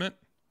retirement.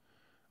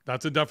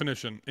 That's a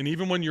definition. And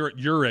even when you're at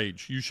your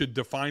age, you should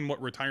define what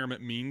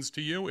retirement means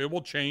to you. It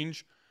will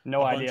change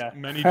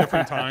many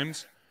different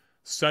times.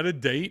 Set a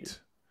date.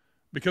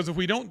 Because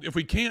if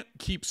we can't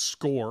keep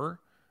score,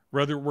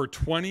 whether we're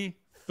 20,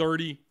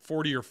 30,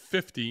 40, or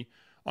 50,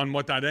 on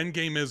what that end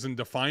game is and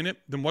define it,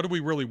 then what are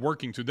we really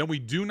working to? Then we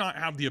do not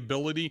have the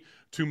ability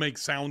to make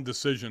sound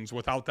decisions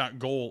without that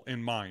goal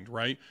in mind,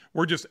 right?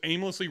 We're just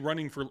aimlessly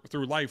running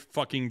through life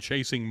fucking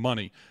chasing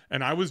money.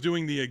 And I was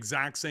doing the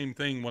exact same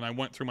thing when I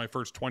went through my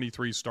first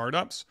 23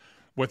 startups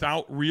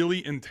without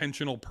really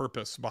intentional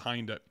purpose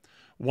behind it.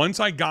 Once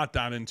I got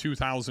that in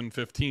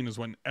 2015 is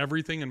when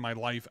everything in my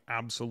life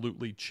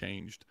absolutely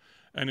changed.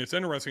 And it's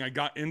interesting, I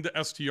got into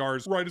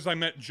STRs right as I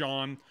met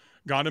John,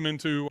 got him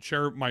into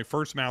share my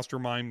first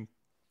mastermind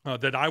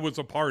that I was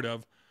a part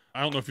of.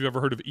 I don't know if you've ever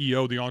heard of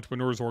EO, the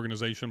Entrepreneurs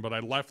Organization, but I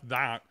left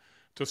that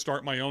to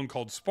start my own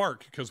called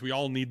Spark, because we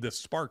all need this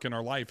spark in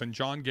our life. And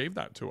John gave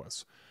that to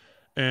us.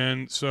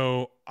 And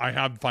so I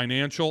had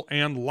financial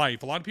and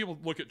life. A lot of people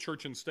look at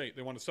church and state.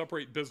 They want to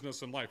separate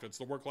business and life. It's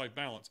the work-life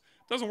balance.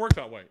 It doesn't work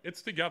that way.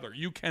 It's together.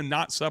 You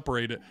cannot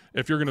separate it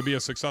if you're going to be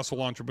a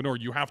successful entrepreneur.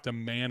 You have to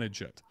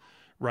manage it.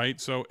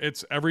 Right? So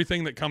it's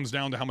everything that comes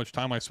down to how much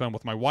time I spend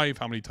with my wife,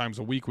 how many times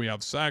a week we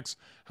have sex,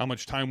 how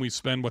much time we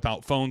spend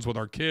without phones with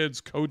our kids,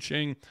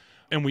 coaching,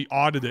 and we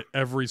audit it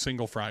every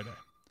single Friday.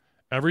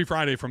 Every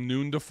Friday from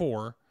noon to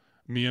 4,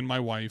 me and my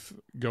wife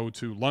go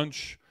to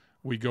lunch.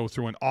 We go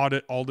through and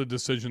audit all the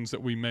decisions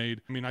that we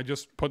made. I mean, I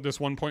just put this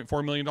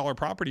 $1.4 million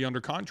property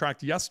under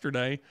contract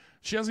yesterday.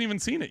 She hasn't even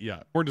seen it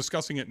yet. We're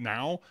discussing it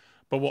now,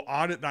 but we'll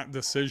audit that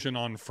decision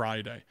on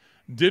Friday.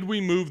 Did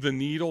we move the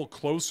needle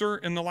closer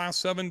in the last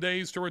 7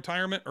 days to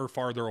retirement or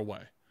farther away?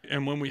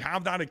 And when we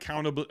have that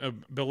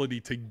accountability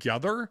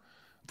together,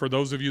 for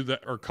those of you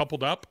that are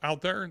coupled up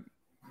out there,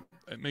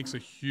 it makes a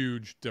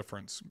huge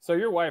difference. So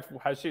your wife,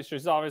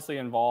 she's obviously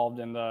involved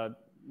in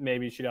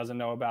maybe she doesn't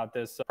know about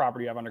this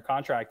property you have under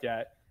contract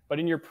yet, but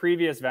in your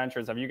previous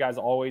ventures, have you guys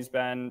always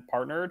been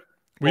partnered?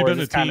 We've been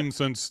a team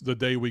since the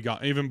day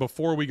even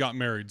before we got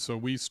married. So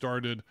we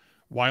started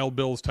Wild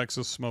Bill's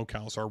Texas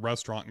Smokehouse, our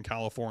restaurant in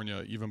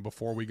California, even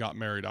before we got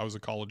married. I was a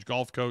college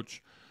golf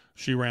coach.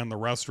 She ran the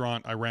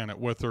restaurant. I ran it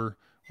with her.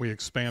 We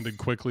expanded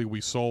quickly.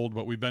 We sold,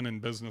 but we've been in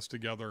business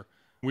together.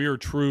 We are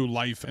true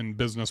life and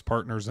business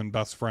partners and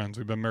best friends.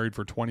 We've been married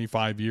for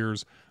 25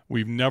 years.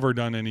 We've never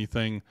done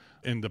anything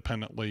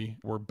independently.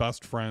 We're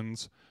best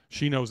friends.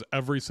 She knows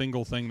every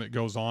single thing that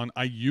goes on.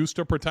 I used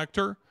to protect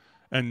her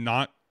and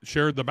not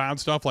share the bad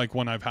stuff, like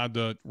when I've had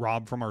to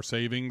rob from our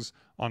savings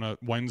on a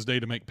Wednesday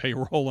to make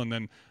payroll and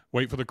then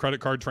wait for the credit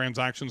card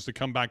transactions to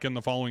come back in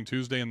the following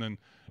Tuesday and then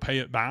pay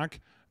it back.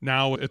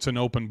 Now it's an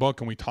open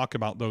book, and we talk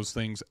about those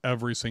things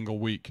every single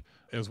week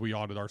as we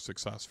audit our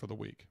success for the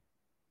week.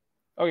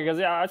 Okay, because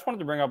I just wanted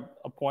to bring up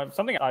a point,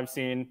 something I've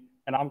seen,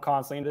 and I'm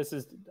constantly,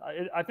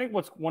 I think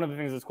what's one of the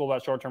things that's cool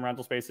about short-term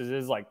rental spaces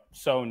is like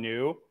so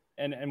new.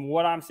 And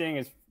what I'm seeing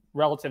is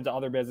relative to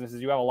other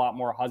businesses, you have a lot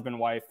more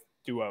husband-wife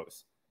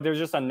duos. There's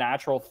just a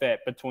natural fit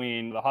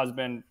between the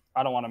husband.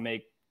 I don't want to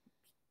make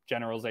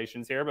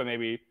generalizations here, but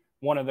maybe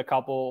one of the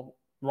couple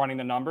running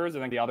the numbers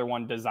and then the other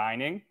one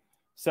designing.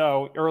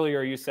 So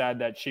earlier you said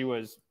that she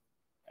was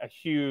a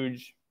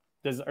huge,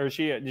 did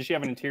she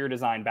have an interior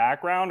design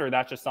background, or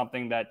that's just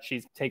something that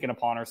she's taken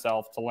upon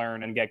herself to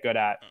learn and get good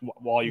at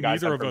while you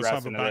guys Neither have of us progressed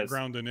have a into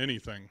background in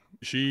anything.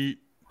 She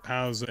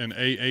has an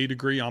AA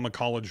degree. I'm a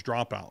college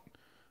dropout.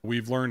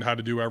 We've learned how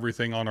to do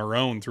everything on our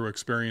own through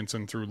experience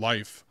and through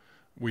life.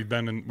 We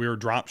were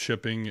drop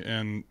shipping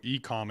and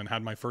e-com and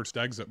had my first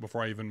exit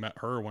before I even met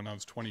her when I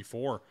was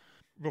 24.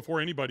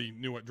 Before anybody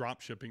knew what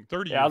drop shipping,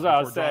 30 years I was about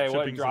to before say, drop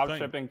what, shipping's drop a thing.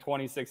 shipping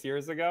 26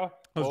 years ago?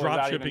 I was What drop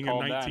that even shipping in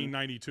called then?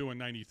 1992 and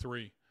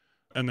 93,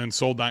 and then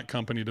sold that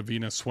company to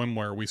Venus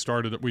Swimwear.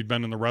 We'd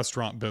been in the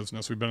restaurant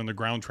business, we've been in the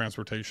ground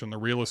transportation, the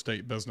real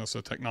estate business,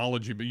 the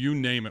technology, but you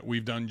name it,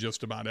 we've done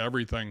just about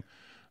everything.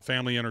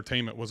 Family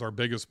entertainment was our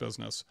biggest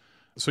business.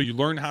 So you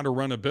learn how to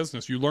run a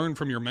business. You learn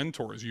from your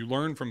mentors. You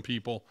learn from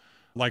people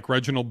like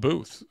Reginald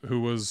Booth,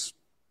 who was,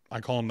 I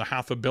call him the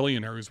half a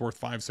billionaire, who's worth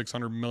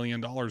 $500-600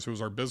 million, who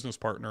was our business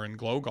partner in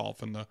Glow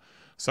Golf and the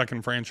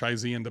second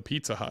franchisee into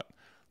Pizza Hut.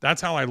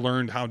 That's how I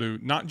learned how to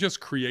not just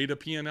create a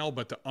P&L,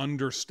 but to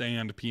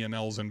understand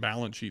P&Ls and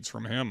balance sheets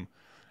from him.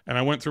 And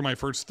I went through my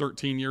first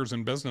 13 years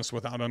in business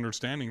without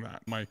understanding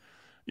that. My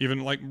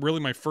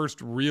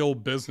first real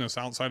business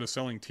outside of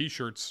selling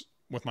t-shirts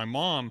with my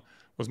mom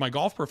was my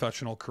golf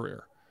professional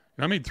career.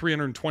 And I made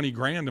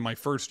 $320,000 in my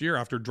first year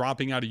after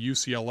dropping out of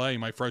UCLA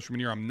my freshman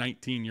year. I'm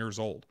 19 years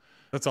old.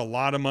 That's a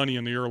lot of money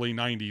in the early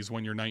 90s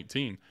when you're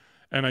 19.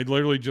 And I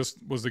literally just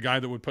was the guy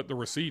that would put the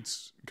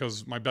receipts,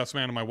 because my best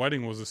man at my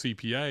wedding was a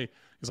CPA. He's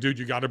like, dude,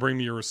 you got to bring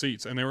me your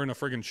receipts. And they were in a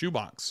friggin'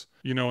 shoebox,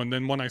 and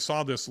then when I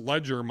saw this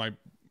ledger, my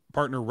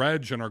partner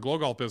Reg in our Glow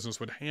Golf business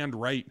would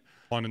handwrite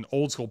on an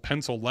old school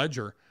pencil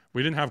ledger.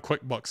 We didn't have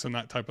QuickBooks and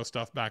that type of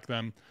stuff back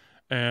then.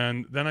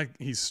 And then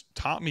he's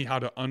taught me how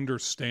to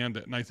understand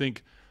it. And I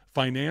think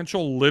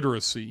financial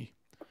literacy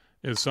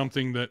is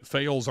something that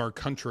fails our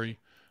country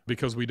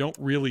because we don't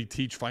really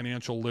teach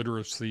financial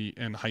literacy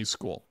in high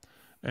school.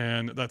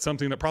 And that's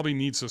something that probably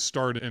needs to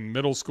start in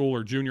middle school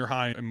or junior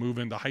high and move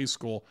into high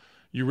school.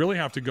 You really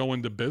have to go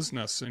into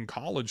business in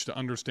college to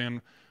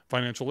understand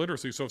financial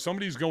literacy. So if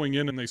somebody's going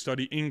in and they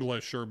study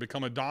English or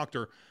become a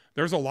doctor,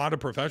 there's a lot of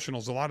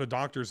professionals, a lot of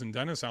doctors and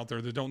dentists out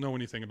there that don't know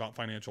anything about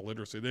financial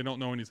literacy. They don't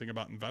know anything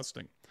about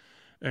investing.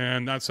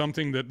 And that's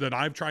something that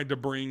I've tried to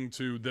bring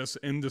to this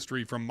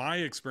industry from my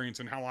experience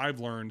and how I've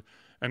learned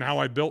and how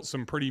I built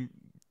some pretty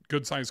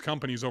good-sized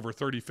companies over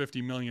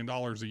 $30-50 million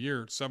a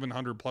year,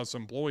 700 plus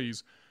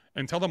employees,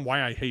 and tell them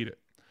why I hate it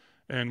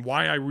and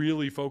why I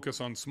really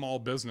focus on small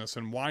business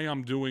and why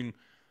I'm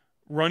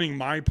running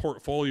my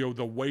portfolio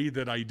the way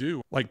that I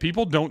do. Like,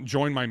 people don't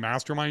join my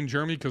mastermind,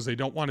 Jeremy, because they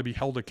don't want to be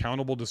held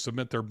accountable to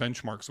submit their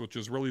benchmarks, which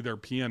is really their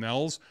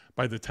P&Ls,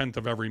 by the 10th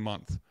of every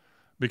month,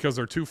 because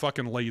they're too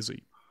fucking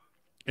lazy.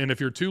 And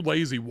if you're too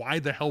lazy, why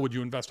the hell would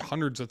you invest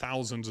hundreds of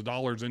thousands of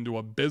dollars into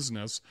a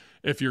business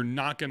if you're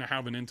not going to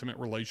have an intimate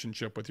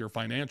relationship with your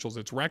financials?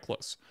 It's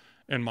reckless,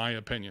 in my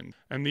opinion.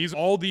 And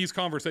all these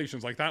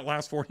conversations, like that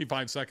last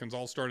 45 seconds,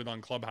 all started on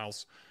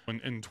Clubhouse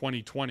in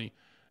 2020.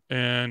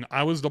 And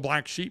I was the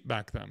black sheep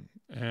back then.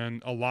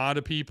 And a lot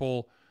of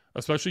people,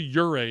 especially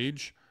your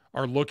age,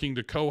 are looking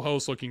to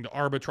co-host, looking to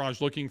arbitrage,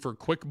 looking for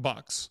quick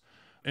bucks.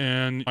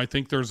 And I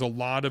think there's a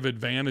lot of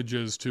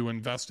advantages to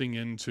investing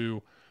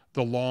into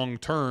the long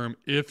term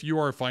if you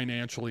are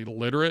financially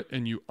literate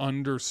and you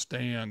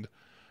understand,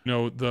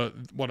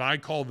 what I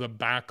call the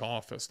back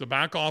office. The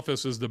back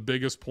office is the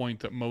biggest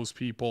point that most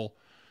people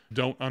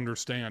don't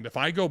understand. If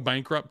I go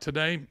bankrupt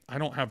today, I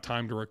don't have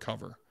time to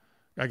recover.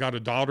 I got a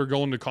daughter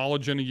going to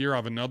college in a year. I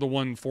have another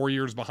one 4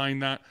 years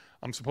behind that.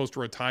 I'm supposed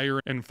to retire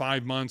in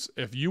 5 months.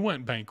 If you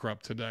went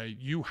bankrupt today,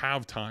 you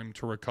have time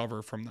to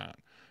recover from that,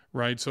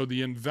 right? So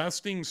the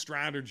investing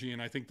strategy,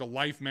 and I think the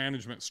life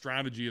management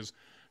strategy, is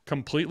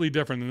completely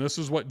different. And this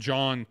is what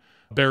John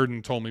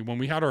Bairden told me. When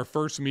we had our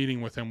first meeting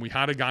with him, we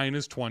had a guy in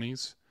his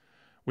 20s.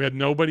 We had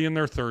nobody in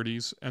their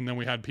 30s. And then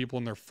we had people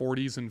in their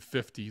 40s and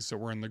 50s that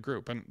were in the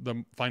group.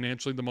 And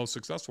financially, the most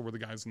successful were the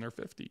guys in their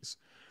 50s.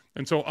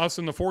 And so us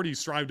in the 40s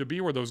strive to be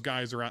where those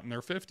guys are at in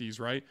their 50s,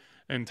 right?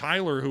 And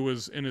Tyler, who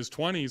was in his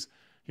 20s,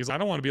 he's like, I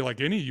don't want to be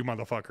like any of you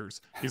motherfuckers.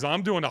 He's like,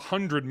 I'm doing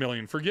 100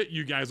 million. Forget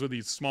you guys with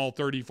these small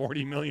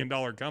 $30-40 million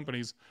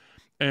companies.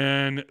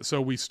 And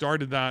so we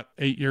started that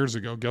 8 years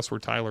ago. Guess where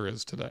Tyler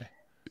is today?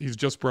 He's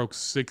just broke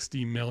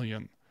 60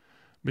 million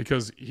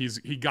because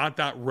he got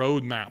that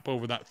roadmap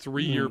over that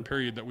 3-year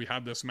period that we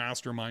had this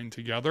mastermind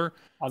together.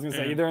 I was going to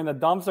say, either in the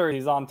dumps or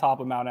he's on top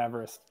of Mount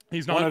Everest.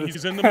 He's not,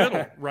 he's in the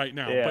middle right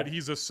now, Yeah. But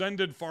he's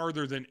ascended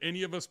farther than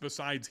any of us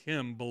besides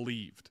him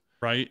believed,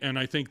 right? And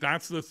I think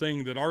that's the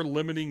thing, that our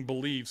limiting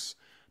beliefs,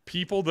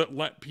 people that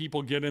let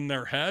people get in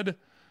their head,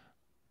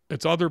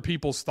 It's other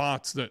people's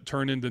thoughts that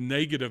turn into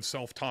negative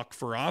self-talk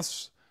for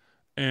us.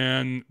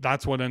 And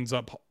that's what ends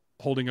up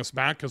holding us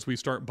back, because we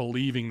start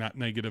believing that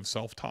negative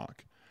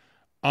self-talk.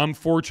 I'm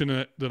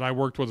fortunate that I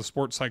worked with a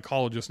sports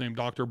psychologist named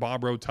Dr.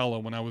 Bob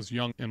Rotella when I was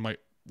young, in my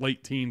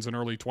late teens and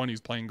early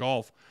 20s, playing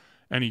golf.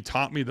 And he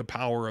taught me the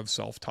power of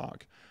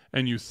self-talk.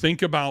 And you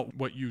think about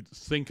what you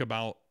think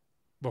about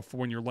before,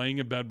 when you're laying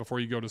in bed before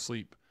you go to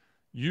sleep.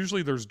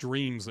 Usually there's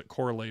dreams that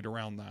correlate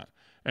around that.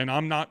 And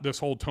I'm not this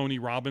whole Tony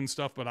Robbins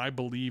stuff, but I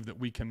believe that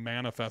we can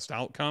manifest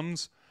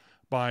outcomes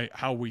by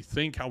how we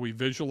think, how we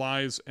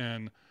visualize,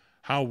 and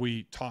how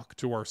we talk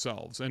to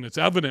ourselves. And it's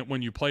evident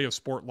when you play a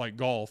sport like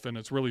golf, and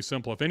it's really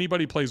simple. If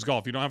anybody plays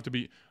golf, you don't have to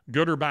be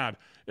good or bad.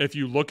 If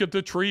you look at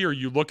the tree, or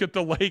you look at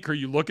the lake, or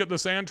you look at the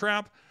sand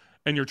trap,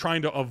 and you're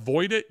trying to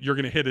avoid it, you're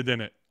going to hit it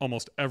in it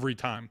almost every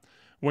time.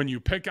 When you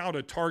pick out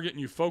a target and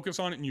you focus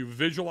on it and you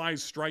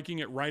visualize striking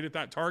it right at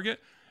that target,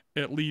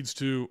 it leads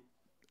to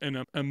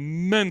an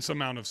immense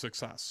amount of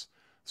success.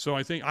 So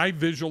I think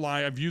I've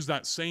used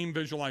that same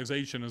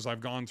visualization as I've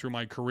gone through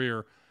my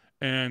career.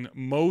 And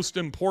most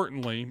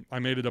importantly, I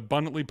made it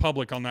abundantly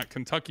public on that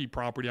Kentucky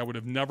property. I would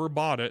have never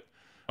bought it.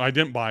 I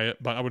didn't buy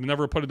it, but I would have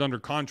never put it under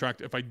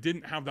contract if I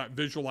didn't have that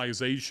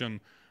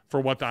visualization for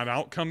what that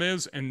outcome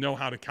is and know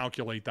how to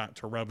calculate that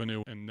to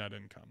revenue and net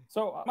income.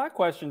 So my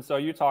question, so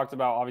you talked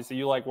about, obviously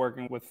you like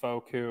working with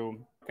folk who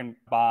can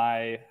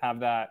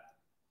have that,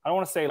 I don't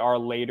want to say are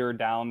later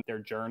down their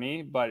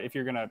journey, but if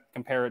you're going to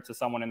compare it to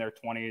someone in their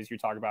 20s, you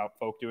talk about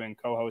folk doing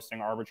co-hosting,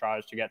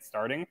 arbitrage to get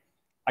starting.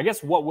 I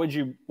guess what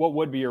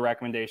would be your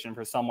recommendation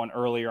for someone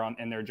earlier on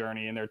in their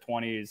journey, in their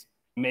 20s?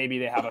 Maybe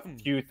they have a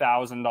few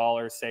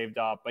 $1,000s saved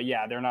up, but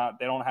yeah, they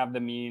don't have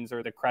the means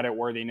or the credit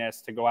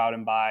worthiness to go out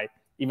and buy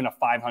even a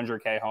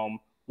 $500K home.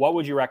 What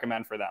would you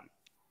recommend for them?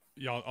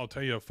 Yeah, I'll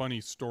tell you a funny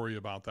story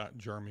about that,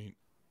 Jeremy.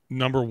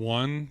 Number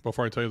one,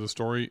 before I tell you the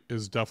story,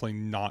 is definitely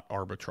not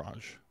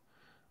arbitrage.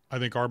 I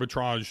think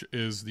arbitrage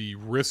is the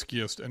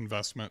riskiest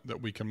investment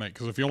that we can make,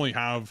 because if you only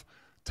have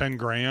 10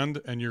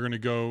 grand and you're going to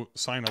go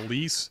sign a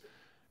lease,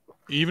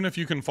 even if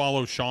you can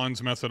follow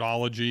Sean's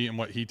methodology and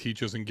what he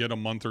teaches and get a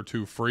month or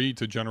two free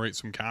to generate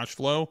some cash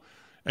flow,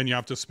 and you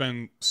have to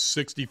spend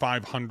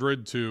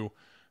 $6,500 to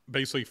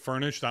basically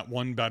furnish that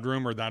one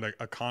bedroom or that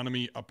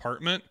economy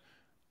apartment,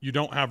 you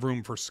don't have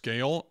room for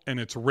scale, and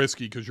it's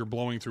risky because you're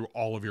blowing through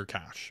all of your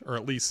cash, or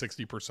at least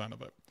 60%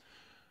 of it.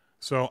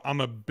 So I'm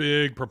a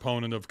big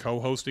proponent of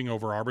co-hosting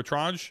over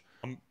arbitrage.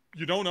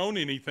 You don't own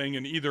anything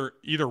in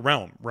either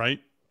realm, right?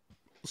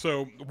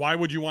 So why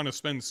would you want to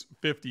spend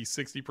 50,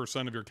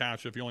 60% of your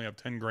cash if you only have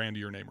 10 grand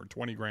to your name or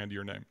 20 grand to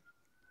your name,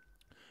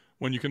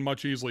 when you can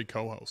much easily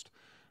co-host?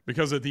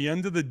 Because at the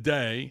end of the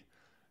day,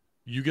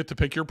 you get to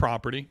pick your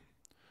property.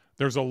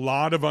 There's a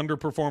lot of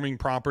underperforming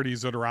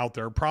properties that are out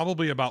there,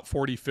 probably about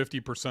 40,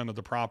 50% of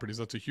the properties.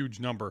 That's a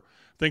huge number.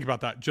 Think about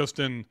that.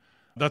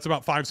 That's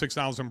about 5,000,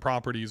 6,000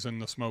 properties in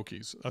the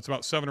Smokies. That's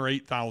about 7,000 or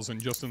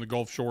 8,000 just in the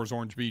Gulf Shores,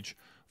 Orange Beach,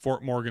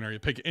 Fort Morgan area.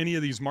 Pick any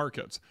of these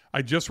markets.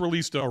 I just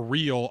released a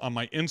reel on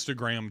my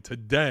Instagram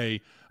today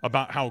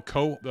about how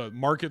the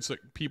markets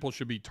that people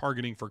should be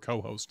targeting for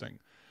co-hosting.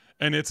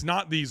 And it's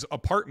not these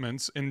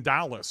apartments in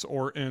Dallas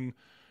or in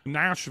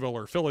Nashville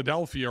or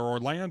Philadelphia or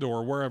Orlando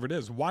or wherever it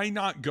is. Why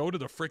not go to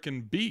the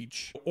frickin'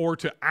 beach or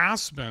to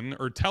Aspen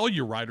or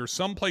Telluride or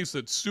someplace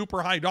that's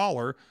super high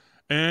dollar?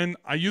 And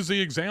I use the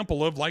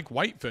example of like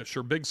Whitefish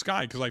or Big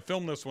Sky, because I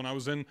filmed this when I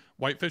was in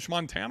Whitefish,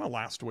 Montana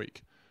last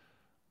week.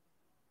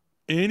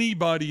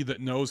 Anybody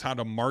that knows how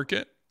to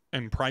market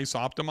and price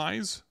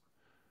optimize,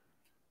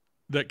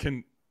 that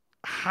can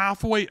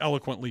halfway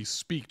eloquently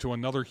speak to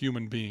another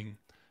human being,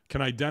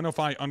 can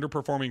identify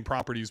underperforming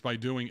properties by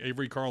doing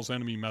Avery Carl's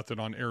enemy method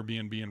on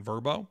Airbnb and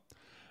Vrbo,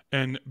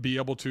 and be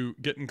able to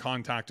get in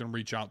contact and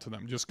reach out to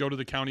them. Just go to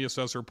the county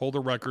assessor, pull the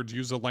records,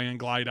 use the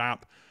Landglide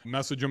app,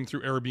 message them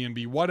through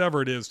Airbnb,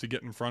 whatever it is to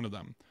get in front of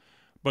them.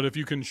 But if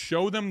you can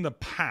show them the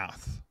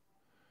path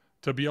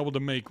to be able to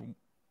make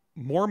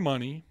more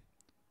money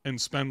and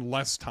spend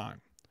less time,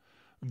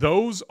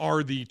 those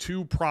are the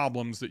two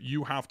problems that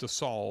you have to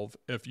solve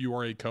if you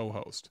are a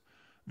co-host.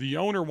 The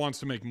owner wants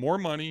to make more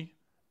money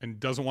and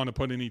doesn't want to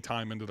put any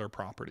time into their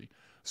property.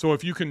 So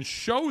if you can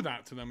show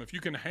that to them, if you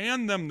can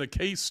hand them the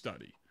case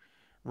study,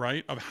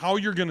 right, of how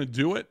you're going to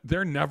do it,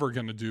 they're never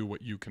going to do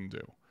what you can do.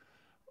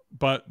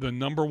 But the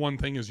number one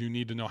thing is you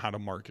need to know how to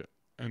market.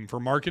 And for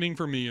marketing,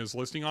 for me, is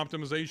listing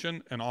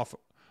optimization and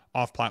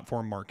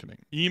off-platform marketing.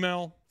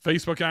 Email,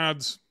 Facebook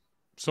ads,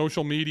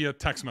 social media,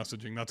 text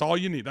messaging. That's all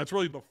you need. That's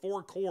really the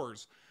four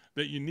cores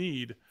that you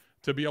need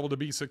to be able to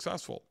be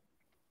successful.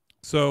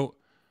 So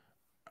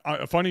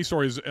a funny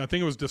story is, I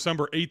think it was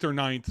December 8th or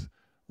 9th,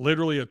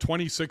 literally a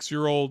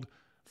 26-year-old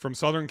from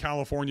Southern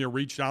California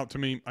reached out to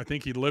me. I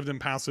think he lived in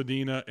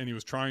Pasadena and he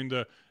was trying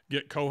to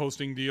get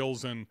co-hosting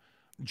deals in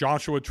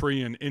Joshua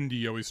Tree and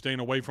Indio. He's staying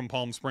away from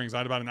Palm Springs. I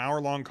had about an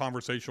hour-long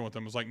conversation with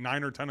him. It was like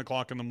 9 or 10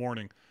 o'clock in the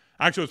morning.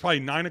 Actually, it was probably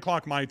 9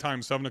 o'clock my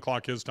time, 7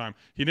 o'clock his time.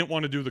 He didn't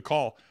want to do the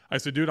call. I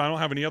said, dude, I don't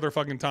have any other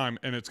fucking time,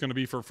 and it's going to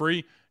be for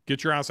free.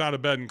 Get your ass out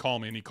of bed and call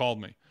me. And he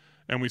called me.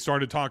 And we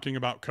started talking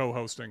about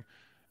co-hosting.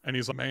 And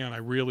he's like, man, I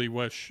really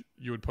wish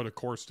you would put a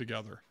course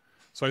together.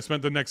 So I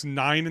spent the next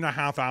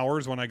 9.5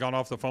 hours when I got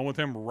off the phone with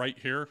him right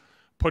here,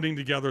 putting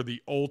together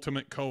the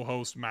ultimate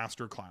co-host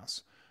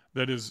masterclass.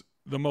 That is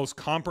the most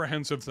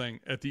comprehensive thing.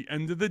 At the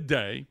end of the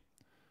day,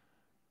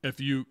 if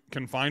you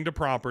can find a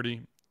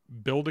property,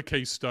 build a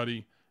case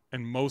study,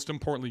 and most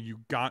importantly, you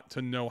got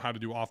to know how to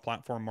do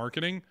off-platform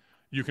marketing,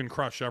 you can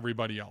crush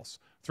everybody else.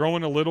 Throw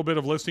in a little bit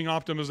of listing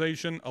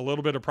optimization, a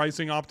little bit of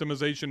pricing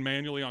optimization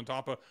manually on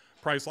top of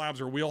Price Labs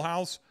or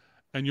Wheelhouse,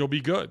 and you'll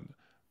be good.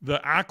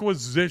 The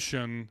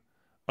acquisition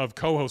of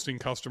co-hosting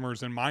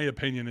customers, in my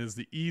opinion, is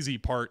the easy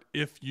part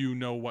if you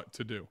know what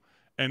to do.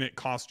 And it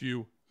costs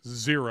you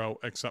zero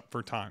except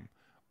for time.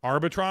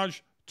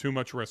 Arbitrage, too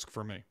much risk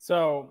for me.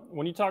 So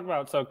when you talk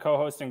about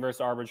co-hosting versus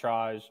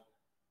arbitrage,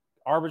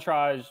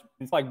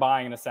 it's like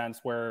buying in a sense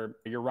where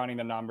you're running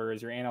the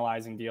numbers, you're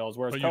analyzing deals,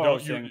 whereas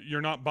co-hosting,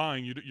 you're not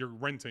buying, you're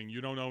renting,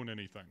 you don't own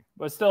anything.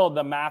 But still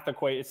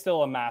it's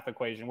still a math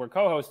equation. Where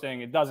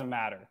co-hosting, it doesn't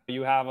matter.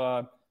 You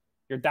have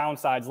your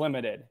downside's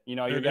limited.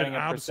 You're getting a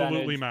percentage.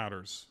 Absolutely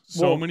matters.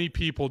 So many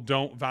people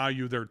don't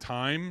value their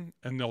time,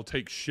 and they'll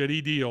take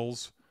shitty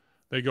deals.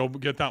 They go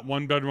get that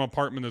one-bedroom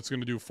apartment that's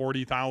going to do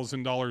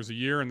 $40,000 a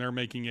year, and they're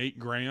making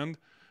 $8,000.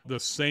 The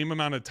same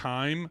amount of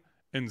time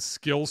and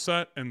skill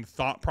set and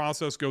thought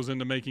process goes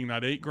into making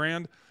that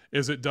 $8,000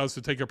 as it does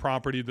to take a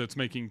property that's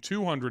making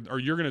 $200,000, or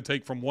you're going to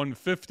take from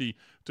 $150,000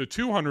 to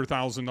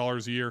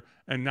 $200,000 a year,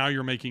 and now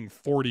you're making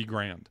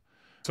 $40,000.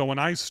 So when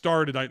I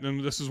started,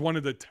 and this is one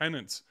of the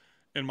tenets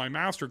in my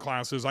master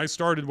classes, I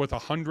started with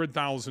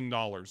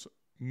 $100,000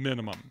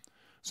 minimum.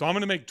 So I'm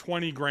going to make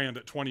 $20,000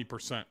 at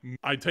 20%.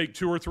 I take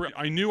 2 or 3.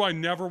 I knew I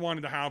never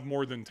wanted to have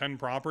more than 10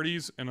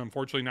 properties, and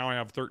unfortunately now I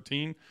have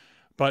 13.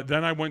 But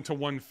then I went to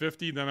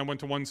 150, then I went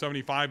to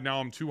 175. Now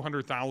I'm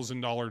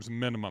 $200,000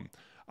 minimum.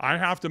 I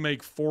have to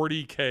make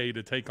 $40K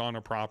to take on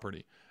a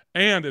property.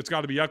 And it's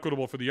got to be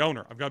equitable for the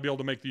owner. I've got to be able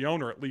to make the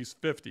owner at least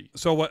 50.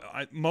 So what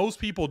most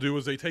people do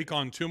is they take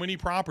on too many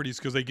properties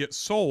because they get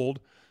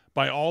sold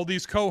by all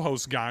these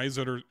co-host guys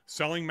that are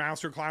selling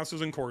master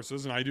classes and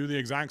courses. And I do the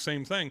exact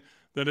same thing,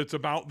 that it's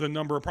about the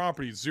number of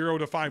properties, 0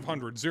 to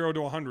 500, 0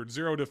 to 100,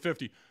 0 to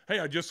 50.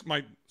 Hey,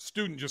 my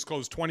student just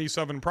closed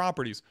 27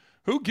 properties.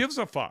 Who gives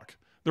a fuck?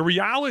 The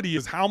reality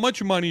is, how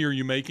much money are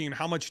you making and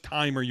how much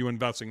time are you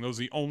investing? Those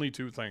are the only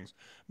two things.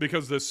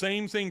 Because the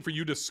same thing for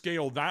you to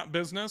scale that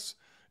business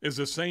is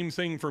the same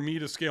thing for me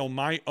to scale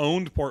my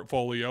owned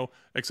portfolio,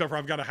 except for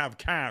I've got to have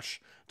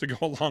cash to go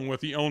along with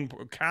the own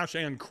cash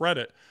and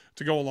credit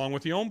to go along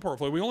with the own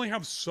portfolio. We only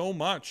have so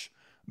much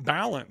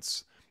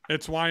balance.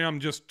 It's why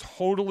I'm just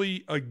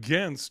totally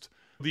against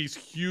these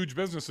huge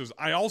businesses.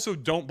 I also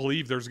don't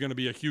believe there's going to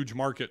be a huge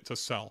market to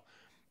sell.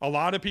 A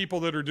lot of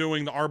people that are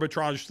doing the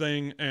arbitrage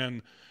thing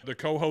and the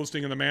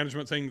co-hosting and the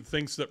management thing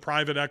thinks that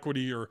private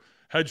equity or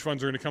hedge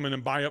funds are going to come in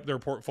and buy up their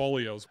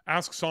portfolios.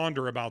 Ask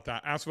Sonder about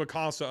that. Ask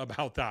Vicasa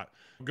about that.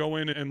 Go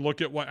in and look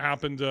at what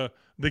happened to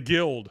the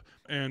Guild.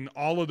 And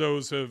all of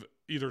those have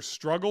either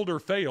struggled or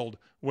failed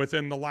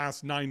within the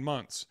last 9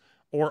 months,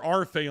 or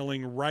are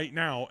failing right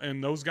now.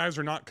 And those guys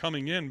are not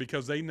coming in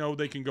because they know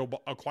they can go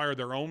acquire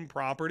their own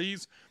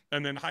properties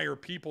and then hire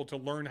people to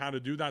learn how to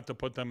do that to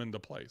put them into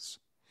place.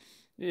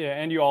 Yeah,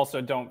 and you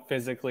also don't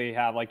physically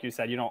have, like you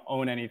said, you don't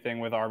own anything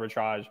with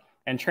arbitrage.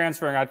 And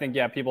transferring, I think,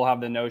 people have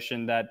the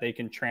notion that they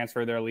can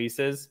transfer their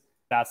leases.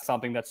 That's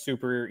something that's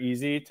super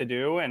easy to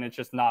do, and it's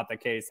just not the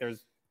case.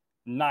 There's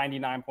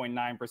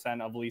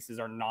 99.9% of leases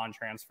are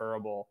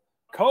non-transferable.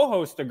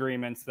 Co-host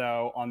agreements,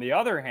 though, on the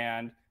other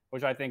hand,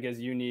 which I think is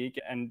unique,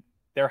 and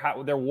there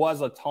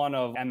was a ton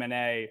of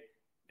M&A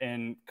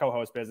in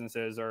co-host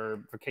businesses or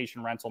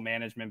vacation rental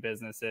management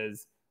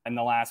businesses in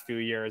the last few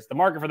years. The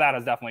market for that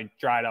has definitely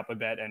dried up a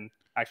bit. And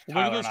actually,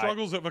 look at the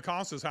struggles that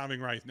Vicasa is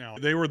having right now.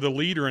 They were the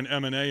leader in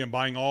M&A and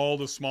buying all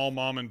the small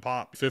mom and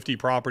pop 50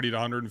 property to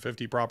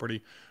 150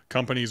 property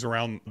companies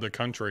around the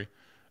country.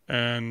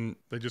 And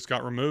they just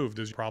got removed.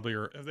 Have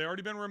they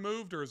already been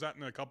removed, or is that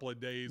in a couple of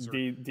days? Or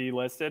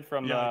delisted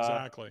from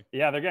exactly.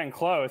 Yeah, they're getting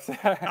close.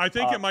 I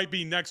think it might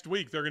be next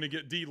week. They're going to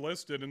get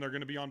delisted and they're going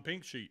to be on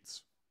pink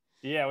sheets.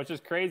 Yeah, which is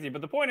crazy.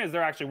 But the point is,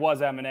 there actually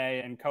was M&A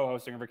and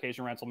co-hosting or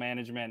vacation rental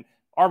management.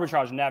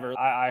 Arbitrage never.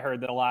 I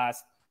heard that the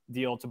last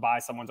deal to buy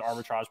someone's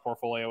arbitrage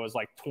portfolio was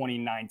like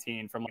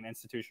 2019 from an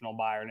institutional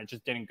buyer, and it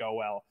just didn't go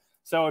well.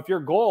 So if your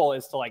goal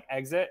is to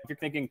exit, if you're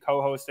thinking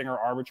co-hosting or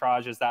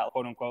arbitrage is that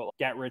quote unquote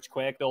get rich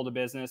quick, build a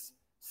business,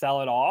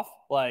 sell it off,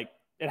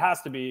 it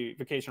has to be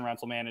vacation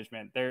rental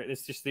management.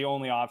 It's just the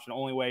only option,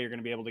 only way you're going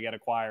to be able to get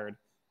acquired.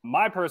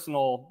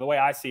 The way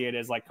I see it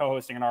is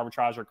co-hosting and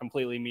arbitrage are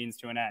completely means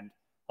to an end.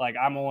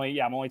 I'm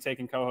only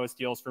taking co-host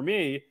deals for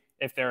me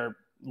if they're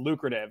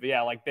lucrative.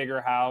 Yeah, bigger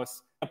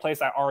house, a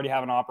place I already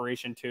have an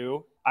operation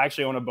too. I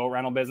actually own a boat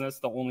rental business,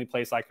 the only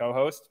place I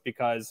co-host,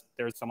 because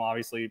there's some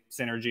obviously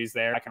synergies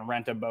there. I can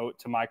rent a boat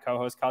to my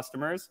co-host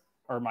customers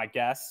or my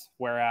guests,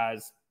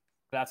 whereas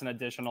that's an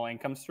additional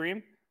income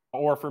stream.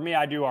 Or for me,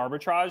 I do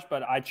arbitrage,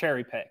 but I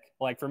cherry pick.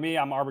 For me,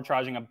 I'm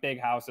arbitraging a big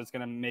house that's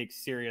going to make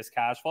serious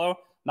cash flow.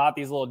 not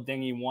these little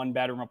dingy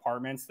 1-bedroom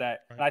apartments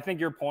that, Right. and I think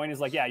your point is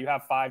like, yeah, you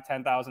have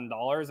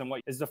 $5,000-$10,000. And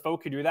what is the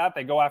folk who do that?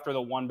 They go after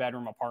the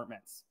 1-bedroom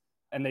apartments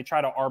and they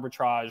try to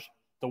arbitrage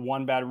the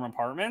 1-bedroom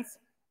apartments.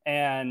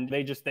 And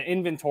the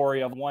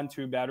inventory of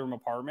 1-2-bedroom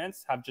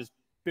apartments have just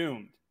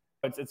boomed.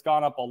 It's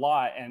gone up a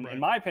lot. And Right. in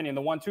my opinion,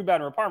 the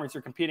 1-2-bedroom apartments,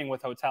 you're competing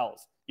with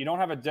hotels. You don't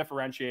have a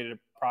differentiated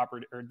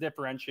property or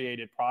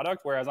differentiated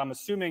product. Whereas I'm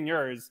assuming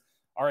yours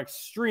are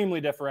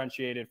extremely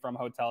differentiated from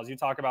hotels. You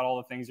talk about all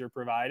the things you're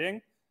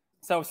providing.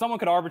 So if someone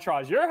could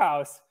arbitrage your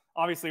house,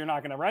 obviously you're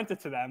not going to rent it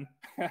to them.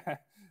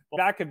 Well,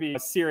 that could be a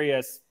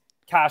serious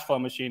cash flow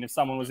machine if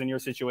someone was in your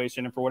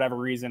situation and for whatever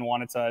reason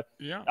wanted to.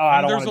 Yeah. Oh, I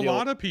And don't there's want to a deal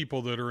lot of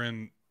people that are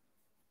in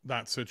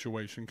that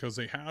situation because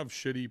they have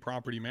shitty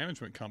property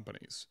management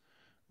companies,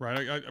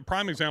 right? A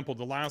prime example,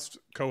 the last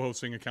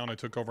co-hosting account I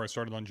took over, I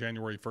started on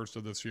January 1st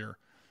of this year.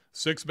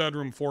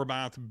 6-bedroom,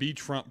 4-bath,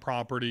 beachfront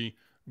property,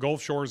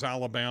 Gulf Shores,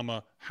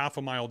 Alabama, half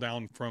a mile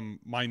down from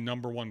my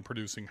 #1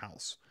 producing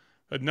house.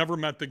 I'd never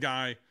met the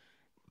guy.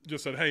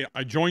 Just said, hey,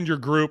 I joined your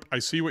group. I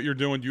see what you're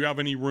doing. Do you have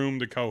any room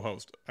to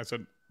co-host? I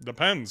said,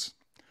 depends.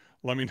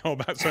 Let me know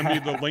about, send me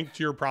the link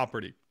to your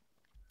property.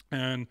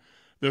 And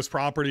this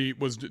property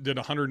did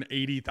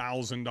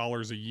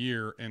 $180,000 a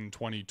year in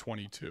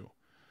 2022.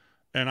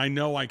 And I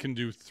know I can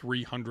do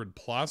 300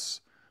 plus,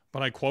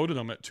 but I quoted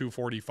them at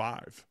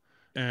 245.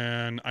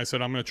 And I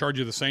said, I'm going to charge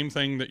you the same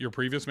thing that your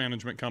previous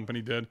management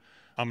company did.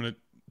 I'm going to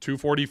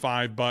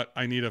 245, but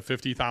I need a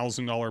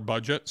 $50,000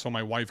 budget so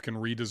my wife can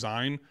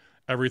redesign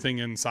everything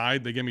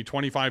inside. They gave me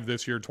 25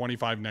 this year,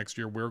 25 next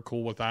year. We're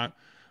cool with that.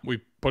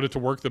 We put it to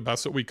work the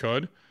best that we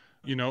could,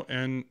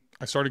 and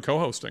I started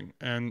co-hosting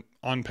and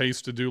on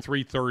pace to do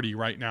 330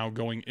 right now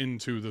going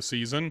into the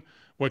season,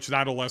 which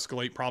that'll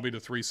escalate probably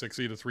to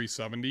 360 to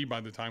 370 by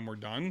the time we're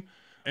done.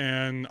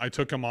 And I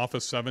took them off a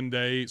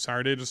 7-day,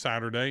 Saturday to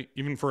Saturday,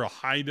 even for a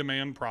high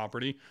demand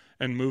property,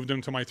 and moved them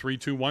to my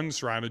 3-2-1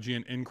 strategy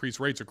and increased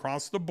rates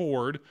across the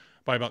board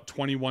by about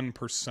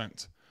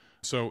 21%.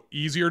 So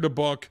easier to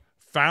book,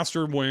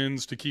 faster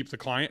wins to keep the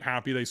client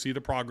happy. They see the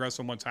progress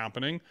and what's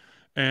happening.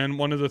 And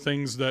one of the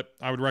things that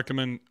I would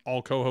recommend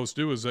all co-hosts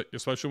do is that,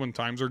 especially when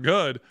times are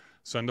good,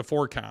 send a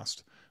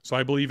forecast. So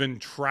I believe in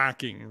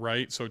tracking,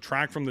 right? So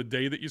track from the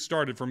day that you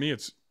started. For me,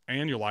 it's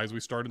annualized.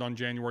 We started on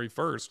January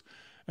 1st.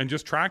 And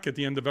just track at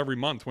the end of every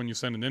month when you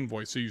send an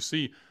invoice. So you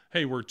see,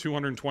 hey, we're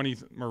 220,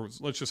 or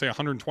let's just say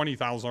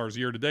 $120,000 a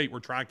year to date. We're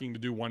tracking to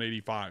do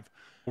 185.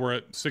 We're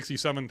at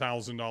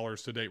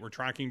 $67,000 to date. We're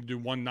tracking to do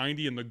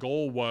 190, and the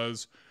goal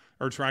was,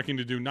 or tracking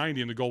to do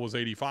 90, and the goal was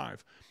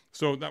 85.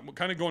 So that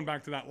kind of going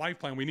back to that life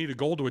plan, we need a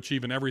goal to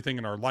achieve in everything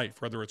in our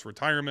life, whether it's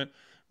retirement,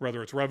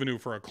 whether it's revenue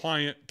for a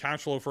client,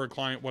 cash flow for a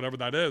client, whatever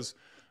that is.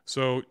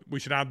 So we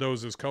should add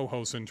those as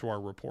co-hosts into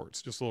our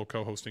reports. Just a little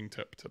co-hosting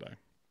tip today.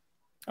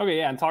 Okay,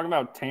 yeah, and talking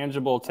about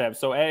tangible tips.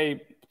 So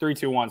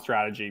 3-2-1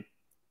 strategy,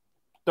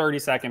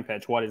 30-second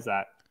pitch. What is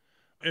that?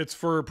 It's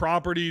for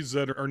properties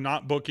that are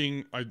not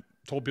booking. I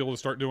told people to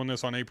start doing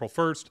this on April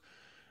 1st,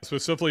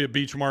 specifically at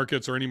beach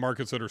markets or any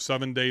markets that are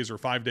 7 days or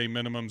 5-day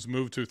minimums.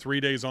 Move to 3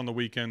 days on the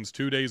weekends,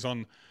 2 days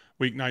on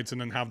weeknights,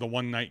 and then have the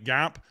 1-night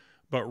gap.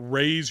 But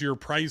raise your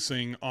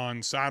pricing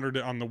on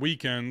Saturday, on the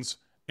weekends,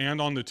 and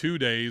on the 2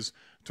 days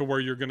to where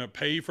you're going to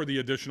pay for the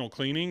additional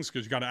cleanings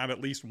because you got to add at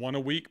least one a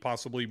week,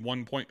 possibly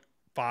 1.5,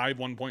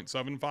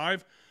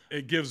 1.75.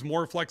 It gives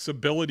more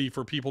flexibility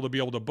for people to be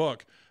able to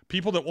book.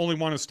 People that only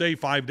want to stay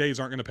 5 days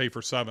aren't going to pay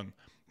for 7.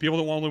 People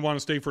that only want to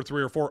stay for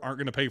 3 or 4 aren't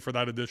going to pay for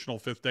that additional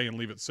 5th day and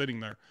leave it sitting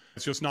there.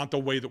 It's just not the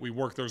way that we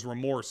work. There's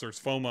remorse, there's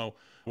FOMO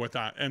with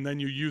that. And then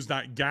you use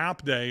that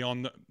gap day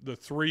on the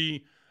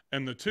 3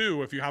 and the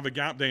 2. If you have a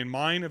gap day, and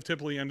mine have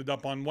typically ended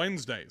up on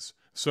Wednesdays.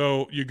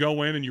 So you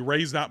go in and you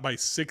raise that by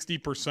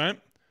 60%,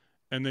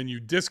 and then you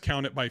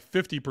discount it by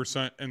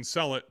 50% and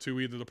sell it to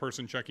either the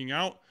person checking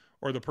out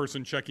or the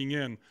person checking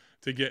in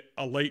to get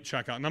a late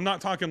checkout. And I'm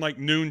not talking like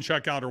noon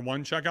checkout or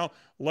 1 checkout.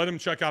 Let them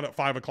check out at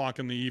 5 o'clock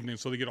in the evening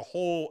so they get a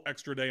whole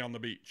extra day on the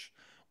beach.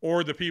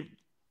 Or the people,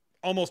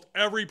 almost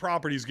every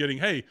property is getting,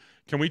 hey,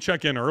 can we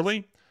check in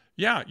early?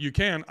 Yeah, you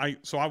can.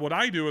 What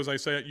I do is I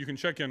say you can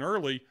check in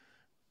early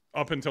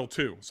up until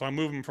 2. So I'm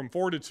moving from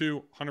 4 to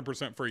 2,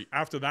 100% free.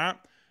 After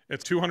that,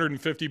 it's $250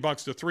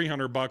 to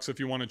 $300 if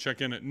you want to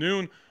check in at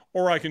noon,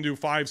 or I can do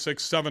 $500,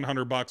 $600,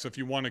 $700 if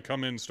you want to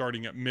come in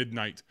starting at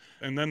midnight.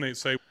 And then they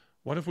say,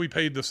 what if we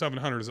paid the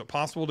 $700? Is it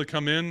possible to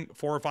come in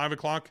 4 or 5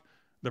 o'clock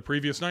the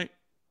previous night?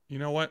 You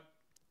know what?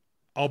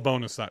 I'll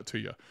bonus that to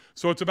you.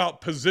 So it's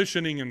about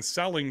positioning and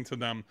selling to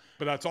them.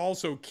 But that's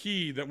also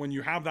key that when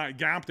you have that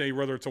gap day,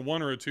 whether it's a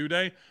 1 or a 2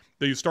 day,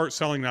 that you start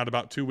selling that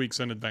about 2 weeks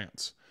in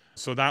advance.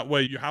 So that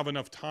way you have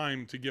enough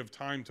time to give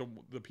time to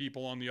the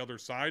people on the other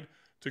side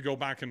to go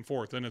back and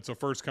forth. And it's a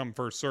first come,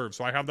 first serve.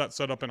 So I have that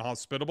set up in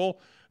Hospitable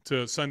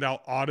to send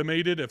out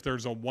automated if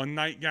there's a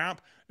 1-night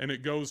gap, and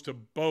it goes to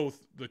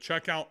both the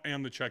checkout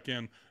and the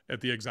check-in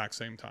at the exact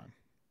same time.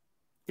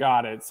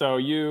 Got it. So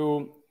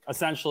you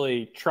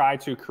essentially try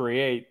to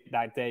create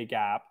that day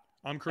gap.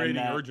 I'm creating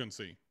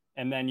urgency.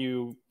 And then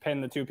you pin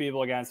the 2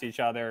 people against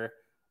each other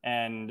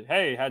and,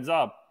 hey, heads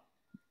up,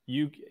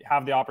 you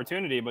have the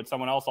opportunity, but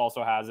someone else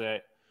also has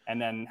it. And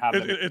then have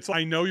it's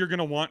I know you're going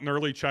to want an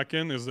early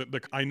check-in. Is that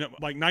I know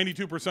like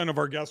 92% of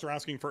our guests are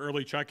asking for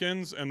early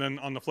check-ins, and then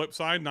on the flip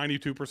side,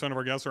 92% of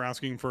our guests are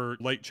asking for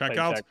late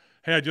checkouts.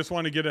 Hey, I just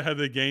want to get ahead of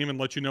the game and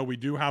let you know we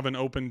do have an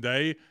open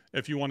day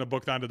if you want to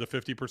book that at a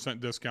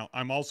 50% discount.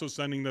 I'm also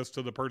sending this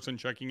to the person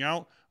checking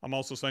out. I'm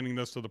also sending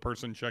this to the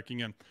person checking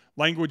in.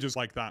 Language is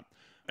like that.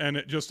 And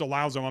it just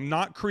allows them. I'm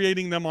not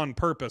creating them on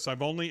purpose.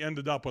 I've only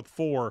ended up with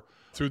 4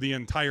 through the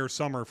entire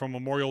summer from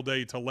Memorial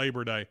Day to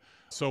Labor Day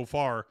so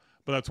far.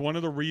 But that's one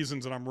of the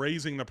reasons that I'm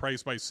raising the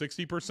price by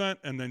 60%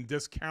 and then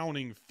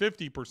discounting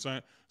 50%.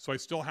 So I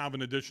still have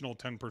an additional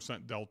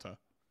 10% delta.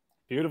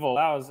 Beautiful.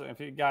 That was, if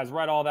you guys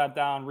write all that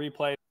down,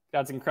 replay,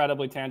 that's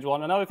incredibly tangible.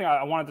 And another thing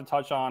I wanted to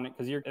touch on,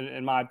 because you're,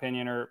 in my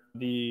opinion, are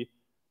the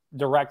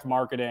direct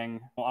marketing.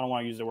 Well, I don't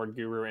want to use the word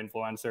guru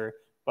influencer,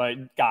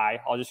 but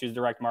guy, I'll just use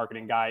direct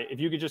marketing guy.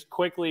 If you could just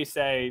quickly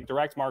say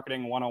direct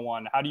marketing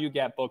 101, how do you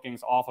get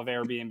bookings off of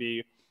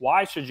Airbnb?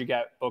 Why should you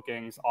get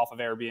bookings off of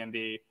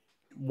Airbnb?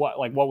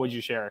 What would you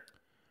share?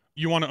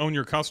 You want to own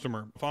your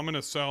customer. If I'm going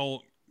to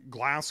sell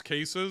glass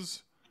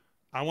cases,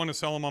 I want to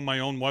sell them on my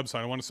own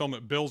website. I want to sell them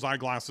at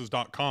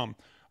billseyeglasses.com.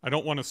 I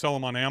don't want to sell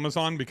them on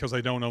Amazon because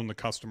I don't own the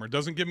customer. It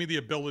doesn't give me the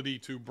ability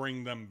to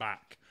bring them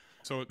back.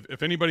 So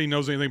if anybody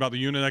knows anything about the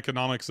unit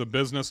economics of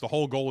business, the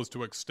whole goal is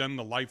to extend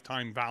the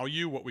lifetime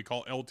value, what we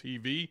call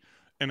LTV,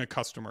 in a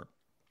customer.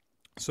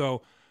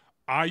 So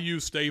I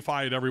use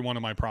StayFi at every one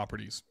of my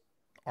properties.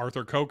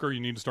 Arthur Coker, you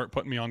need to start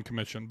putting me on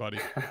commission, buddy.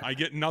 I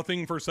get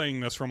nothing for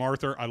saying this from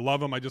Arthur. I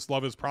love him. I just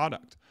love his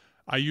product.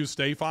 I use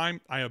StayFi.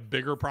 I have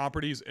bigger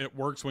properties. It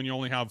works when you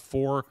only have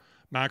 4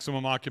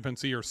 maximum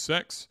occupancy or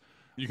 6.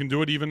 You can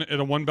do it even at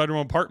a 1-bedroom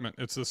apartment.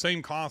 It's the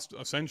same cost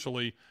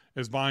essentially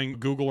as buying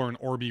Google or an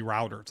Orbi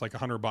router. It's like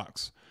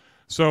 $100.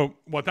 So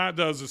what that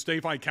does is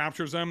StayFi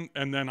captures them,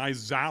 and then I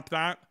zap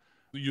that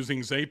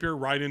using Zapier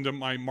right into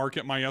my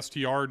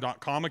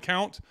Marketmystr.com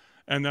account.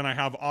 And then I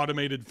have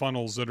automated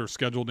funnels that are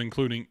scheduled,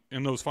 including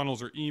in those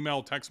funnels are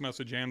email, text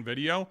message, and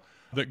video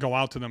that go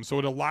out to them. So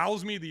it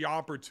allows me the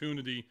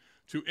opportunity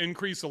to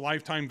increase the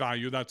lifetime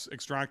value. That's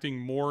extracting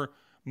more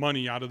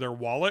money out of their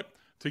wallet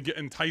to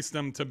entice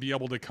them to be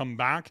able to come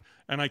back.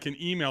 And I can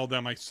email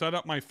them. I set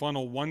up my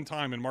funnel one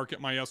time in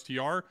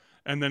Marketmystr,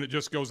 and then it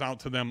just goes out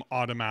to them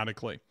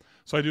automatically.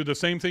 So I do the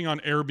same thing on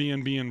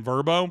Airbnb and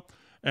Vrbo,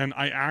 and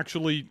I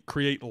actually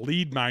create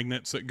lead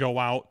magnets that go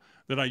out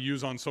that I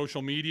use on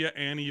social media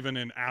and even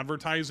in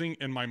advertising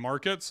in my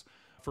markets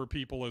for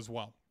people as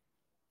well.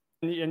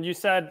 And you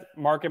said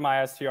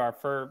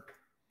Marketmystr,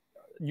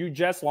 you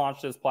just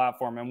launched this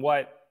platform, and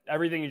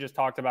everything you just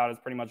talked about is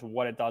pretty much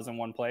what it does in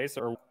one place,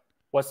 or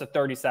what's the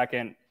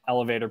 30-second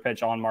elevator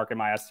pitch on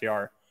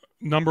Marketmystr?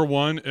 Number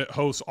one, it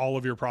hosts all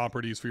of your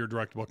properties for your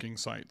direct booking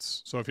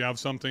sites. So if you have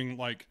something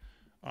like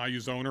I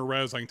use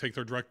OwnerRez, I can take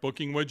their direct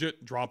booking widget,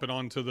 drop it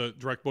onto the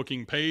direct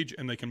booking page,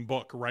 and they can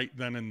book right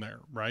then and there,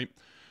 right?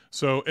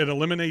 So it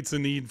eliminates the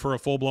need for a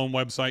full-blown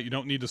website. You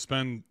don't need to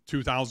spend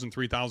 $2,000,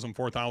 $3,000,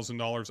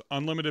 $4,000.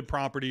 Unlimited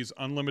properties,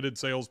 unlimited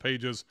sales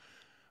pages,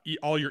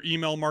 all your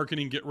email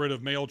marketing, get rid of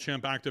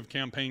MailChimp,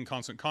 ActiveCampaign,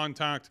 Constant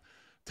Contact,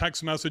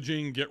 text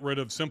messaging, get rid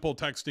of simple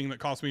texting that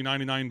cost me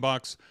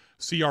 $99,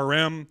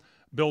 CRM,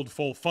 build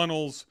full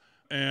funnels,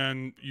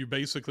 and you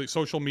basically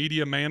social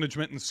media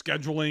management and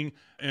scheduling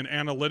and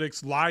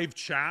analytics, live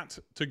chat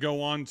to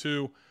go on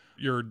to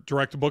your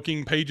direct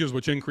booking pages,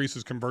 which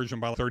increases conversion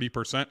by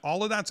 30%.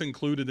 All of that's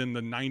included in the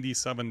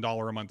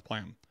 $97 a month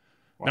plan.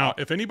 Wow. Now,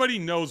 if anybody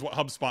knows what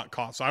HubSpot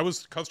costs, I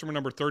was customer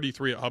number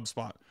 33 at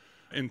HubSpot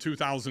in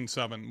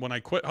 2007. When I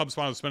quit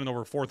HubSpot, I was spending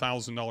over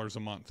 $4,000 a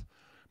month.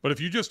 But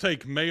if you just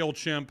take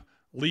MailChimp,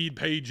 lead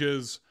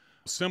pages,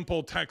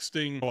 simple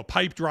texting, a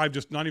pipe drive,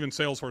 just not even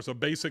Salesforce, a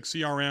basic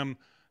CRM,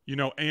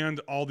 and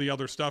all the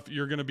other stuff,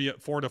 you're going to be at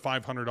 $400 to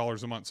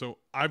 $500 a month. So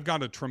I've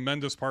got a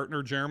tremendous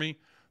partner, Jeremy,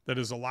 that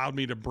has allowed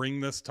me to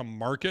bring this to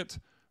market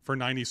for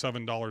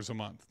 $97 a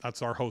month.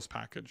 That's our host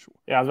package.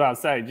 Yeah, I was about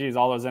to say, geez,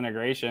 all those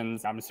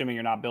integrations. I'm assuming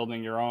you're not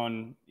building your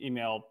own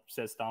email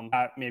system.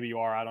 Maybe you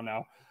are, I don't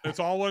know. It's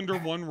all under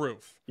one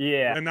roof.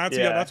 Yeah. And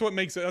that's what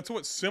makes it, that's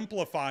what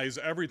simplifies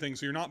everything.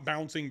 So you're not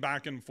bouncing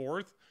back and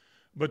forth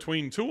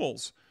between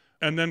tools.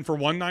 And then for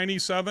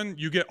 $197,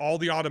 you get all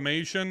the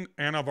automation,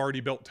 and I've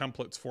already built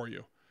templates for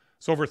you.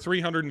 So over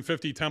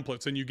 350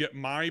 templates, and you get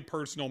my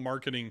personal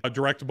marketing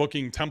direct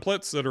booking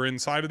templates that are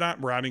inside of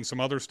that. We're adding some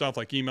other stuff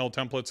like email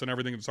templates and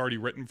everything that's already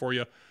written for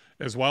you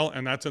as well.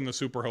 And that's in the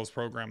Superhost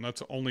program.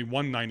 That's only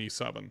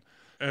 $197.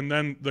 And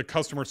then the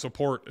customer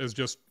support is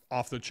just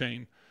off the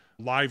chain.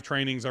 Live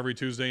trainings every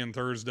Tuesday and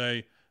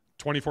Thursday,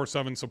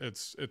 24/7. So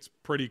it's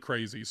pretty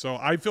crazy. So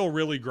I feel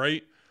really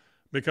great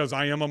because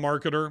I am a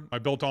marketer. I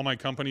built all my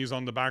companies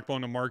on the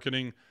backbone of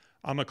marketing.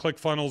 I'm a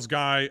ClickFunnels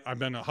guy. I've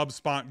been a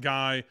HubSpot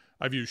guy.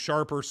 I've used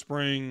Sharper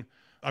Spring.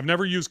 I've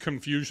never used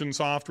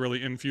Confusionsoft, really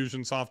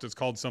Infusionsoft. It's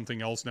called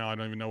something else now. I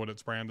don't even know what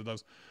it's branded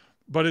as.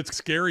 But it's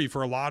scary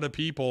for a lot of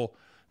people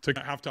to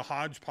have to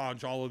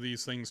hodgepodge all of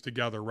these things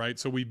together, right?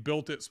 So we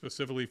built it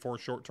specifically for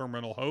short-term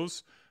rental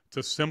hosts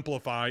to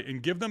simplify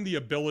and give them the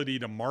ability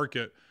to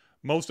market.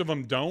 Most of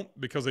them don't,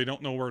 because they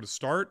don't know where to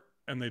start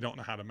and they don't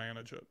know how to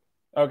manage it.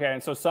 Okay.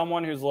 And so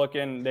someone who's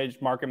looking, they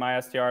just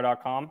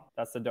marketmystr.com.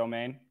 That's the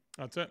domain.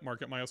 That's it.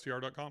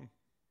 Marketmystr.com.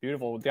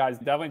 Beautiful. Guys,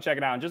 definitely check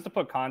it out. And just to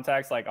put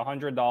context, like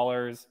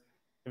 $100,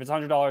 if it's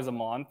 $100 a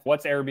month,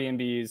 what's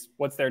Airbnb's,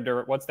 what's their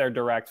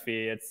direct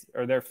fee?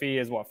 Their fee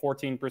is what,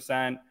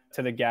 14%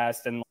 to the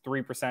guest and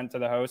 3% to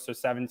the host. So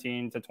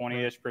 17 to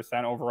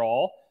 20-ish%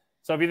 overall.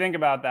 So if you think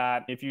about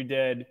that, if you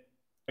did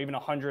even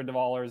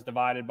 $100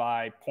 divided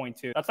by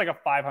 0.2, that's like a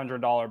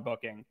 $500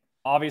 booking.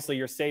 Obviously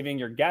you're saving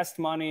your guest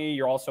money.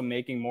 You're also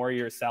making more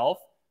yourself.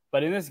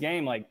 But in this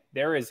game, like,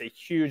 there is a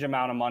huge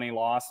amount of money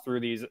lost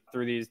through these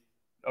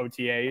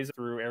OTAs,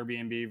 through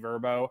Airbnb,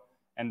 Vrbo,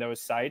 and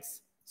those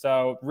sites.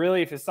 So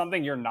really, if it's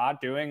something you're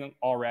not doing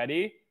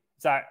already,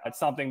 it's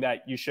something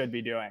that you should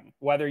be doing.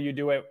 Whether you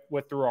do it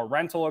through a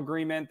rental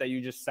agreement that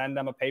you just send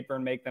them a paper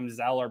and make them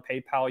Zelle or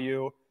PayPal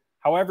you,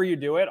 however you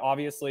do it,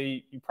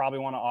 obviously you probably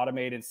want to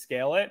automate and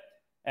scale it,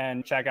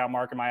 and check out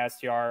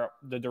Marketmystr,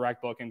 the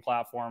direct booking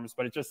platforms.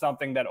 But it's just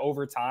something that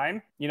over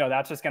time,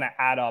 that's just going to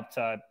add up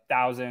to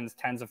thousands,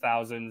 tens of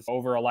thousands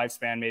over a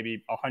lifespan,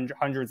 maybe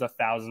hundreds of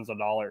thousands of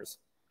dollars.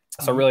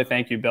 So really,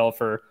 thank you, Bill,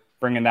 for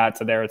bringing that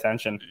to their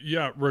attention.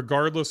 Yeah,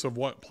 regardless of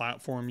what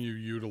platform you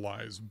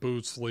utilize,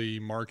 Boostly,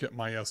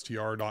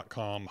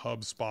 Marketmystr.com,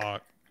 HubSpot,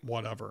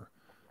 whatever.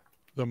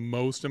 The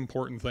most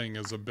important thing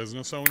as a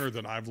business owner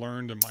that I've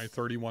learned in my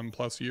 31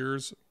 plus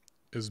years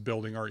is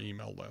building our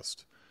email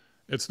list.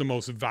 It's the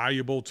most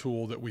valuable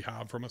tool that we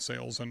have from a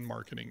sales and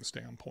marketing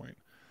standpoint.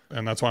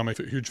 And that's why I'm a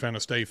huge fan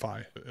of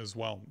StayFi as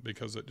well,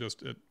 because it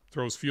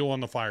throws fuel on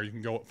the fire. You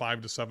can go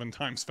 5 to 7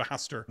 times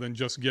faster than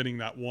just gety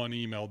that one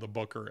email, the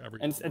booker every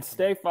time. And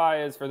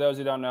StayFi is, for those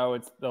who don't know,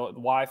 it's the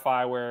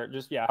Wi-Fi where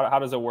how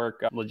does it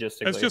work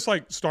logistically? It's just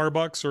like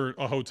Starbucks or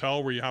a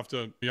hotel where you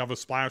have a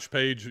splash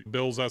page,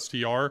 Build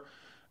STR,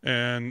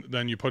 and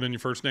then you put in your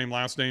first name,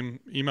 last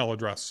name, email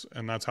address,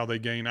 and that's how they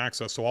gain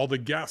access. So all the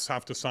guests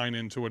have to sign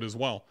into it as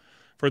well.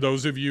 For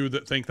those of you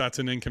that think that's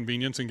an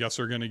inconvenience and guests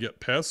are going to get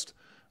pissed,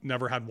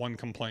 never had one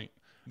complaint.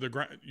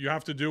 You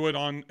have to do it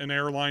on an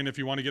airline if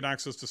you want to get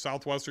access to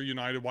Southwest or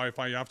United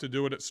Wi-Fi. You have to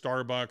do it at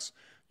Starbucks.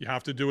 You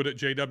have to do it at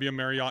JW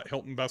Marriott,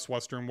 Hilton, Best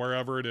Western,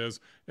 wherever it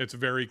is. It's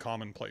very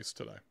commonplace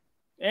today.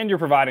 And you're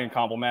providing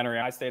complimentary.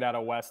 I stayed at a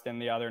Westin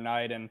the other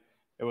night, and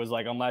it was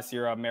like, unless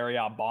you're a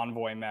Marriott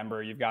Bonvoy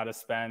member, you've got to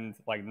spend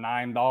like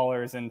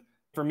 $9. And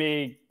for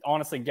me,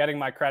 honestly, getting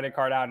my credit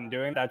card out and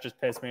doing that just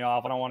pissed me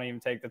off. I don't want to even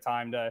take the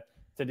time to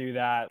do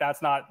that.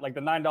 That's not like, the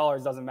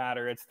 $9 doesn't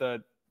matter. It's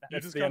the You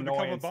just got to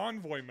become a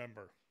Bonvoy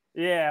member.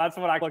 Yeah, that's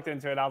what I looked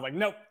into it. I was like,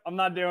 nope, I'm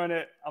not doing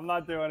it. I'm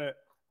not doing it.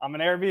 I'm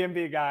an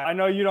Airbnb guy. I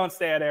know you don't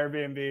stay at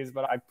Airbnbs,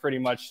 but I pretty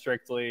much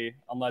strictly,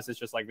 unless it's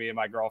just like me and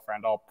my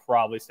girlfriend, I'll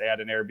probably stay at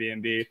an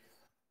Airbnb.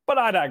 But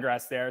I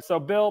digress there. So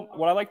Bill,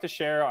 what I like to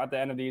share at the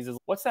end of these is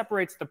what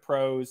separates the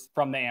pros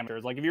from the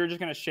amateurs. Like if you're just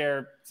going to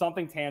share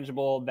something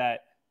tangible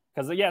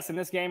because yes, in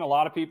this game, a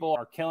lot of people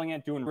are killing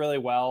it, doing really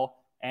well.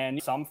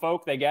 And some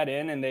folk, they get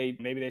in and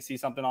maybe they see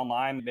something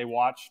online, they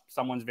watch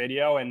someone's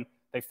video and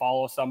they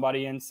follow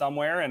somebody in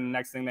somewhere. And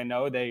next thing they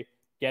know, they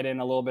get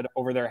in a little bit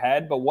over their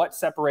head. But what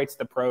separates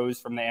the pros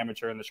from the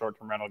amateur in the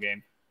short-term rental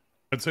game?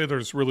 I'd say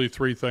there's really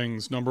 3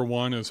 things. Number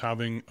 1 is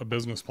having a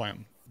business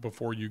plan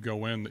before you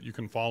go in that you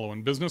can follow.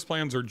 And business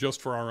plans are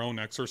just for our own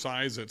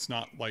exercise. It's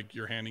not like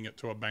you're handing it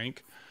to a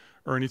bank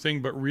or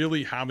anything, but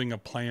really having a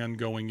plan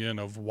going in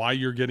of why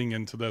you're getting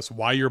into this,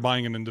 why you're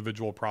buying an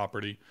individual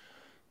property,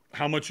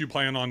 how much you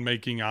plan on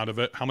making out of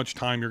it, how much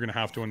time you're going to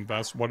have to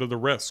invest, what are the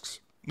risks.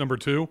 Number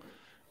 2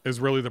 is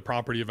really the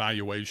property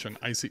evaluation.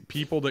 I see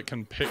people that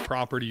can pick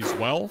properties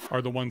well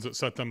are the ones that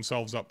set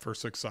themselves up for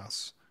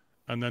success.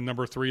 And then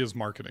number 3 is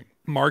marketing.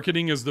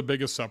 Marketing is the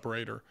biggest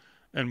separator,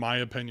 in my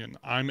opinion.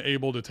 I'm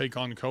able to take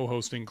on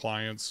co-hosting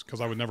clients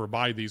because I would never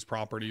buy these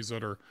properties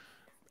that are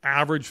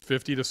average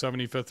 50 to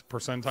 75th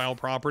percentile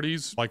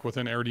properties, like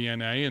within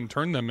AirDNA, and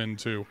turn them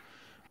into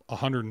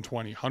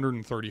 120,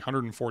 130,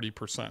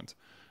 140%.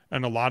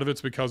 And a lot of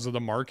it's because of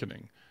the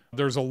marketing.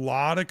 There's a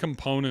lot of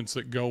components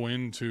that go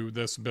into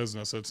this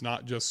business. It's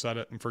not just set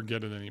it and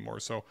forget it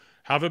anymore. So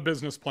have a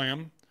business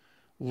plan,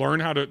 learn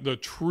the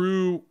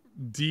true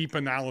deep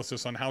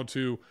analysis on how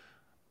to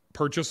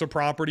purchase a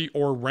property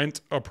or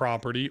rent a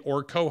property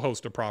or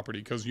co-host a property,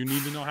 because you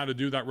need to know how to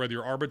do that, whether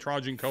you're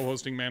arbitraging,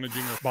 co-hosting,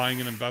 managing, or buying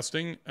and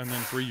investing. And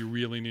then 3, you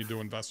really need to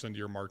invest into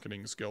your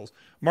marketing skills.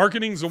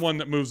 Marketing's the one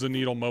that moves the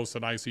needle most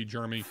that I see,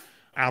 Jeremy,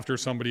 after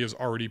somebody has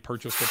already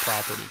purchased a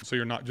property. So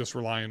you're not just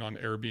relying on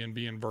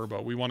Airbnb and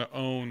Vrbo. We want to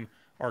own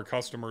our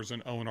customers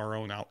and own our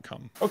own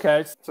outcome.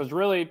 Okay, so it's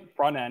really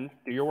front end.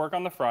 Do your work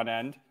on the front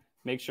end.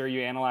 Make sure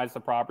you analyze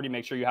the property.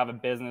 Make sure you have a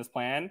business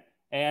plan.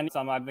 And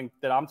something I think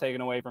that I'm taking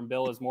away from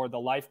Bill is more the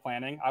life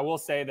planning. I will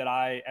say that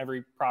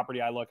every property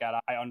I look at,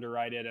 I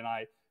underwrite it,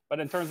 but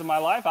in terms of my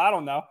life, I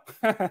don't know.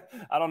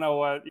 I don't know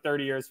what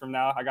 30 years from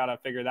now, I got to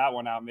figure that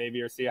one out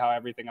maybe, or see how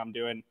everything I'm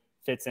doing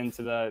fits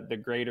into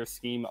the greater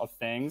scheme of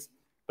things.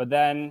 But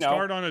then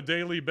start on a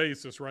daily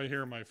basis right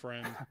here, my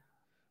friend.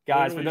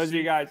 Guys, for those of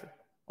you guys,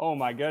 oh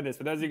my goodness,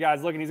 for those of you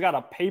guys looking, he's got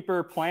a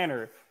paper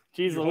planner.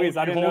 Jeez Louise,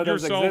 I didn't know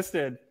those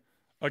existed.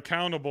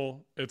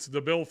 Accountable. It's the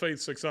Bill Faeth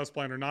Success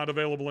Planner, not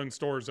available in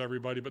stores,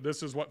 everybody, but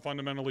this is what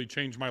fundamentally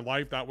changed my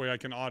life. That way I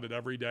can audit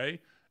every day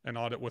and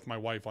audit with my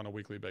wife on a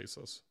weekly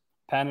basis.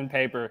 Pen and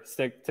paper,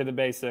 stick to the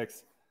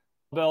basics.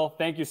 Bill,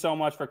 thank you so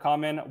much for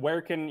coming.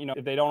 Where can,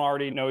 if they don't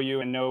already know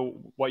you and know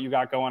what you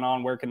got going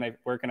on, where can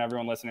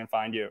everyone listening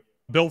find you?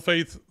 Bill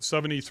Faeth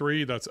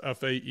 73, that's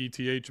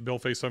Faeth, Bill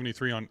Faeth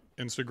 73 on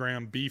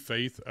Instagram, B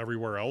Faeth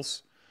everywhere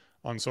else.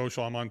 On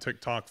social, I'm on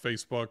TikTok,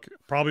 Facebook.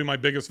 Probably my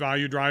biggest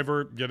value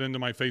driver, get into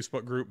my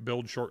Facebook group,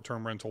 Build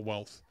Short-Term Rental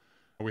Wealth.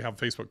 We have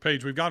a Facebook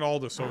page. We've got all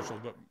the socials,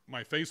 but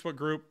my Facebook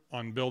group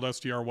on Build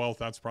STR Wealth,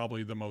 that's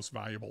probably the most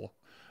valuable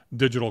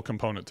digital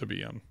component to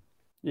be in.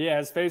 Yeah,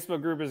 his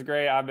Facebook group is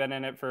great. I've been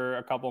in it for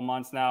a couple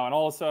months now. And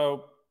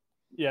also,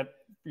 yeah,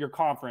 your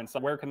conference,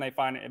 where can they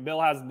find it?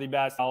 Bill has the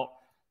best. I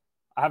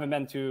haven't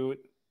been to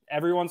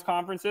everyone's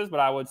conferences,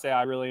 but I would say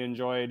I really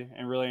enjoyed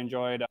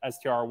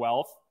STR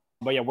Wealth.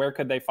 But yeah, where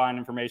could they find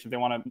information if they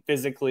want to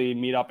physically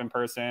meet up in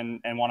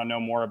person and want to know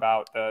more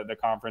about the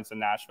conference in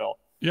Nashville?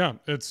 Yeah,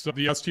 it's the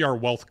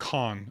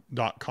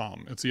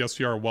STRWealthCon.com. It's the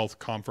STR Wealth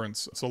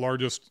Conference. It's the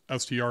largest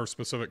STR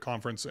specific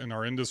conference in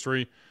our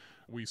industry.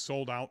 We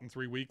sold out in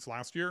 3 weeks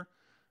last year.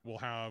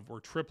 We're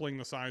tripling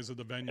the size of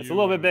the venue. It's a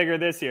little bit bigger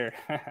this year.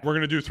 We're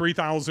going to do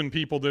 3,000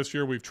 people this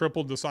year. We've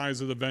tripled the size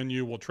of the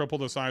venue. We'll triple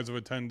the size of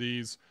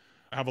attendees.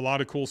 I have a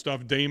lot of cool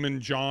stuff. Damon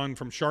John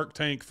from Shark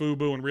Tank,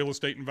 FUBU, and Real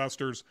Estate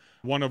Investors,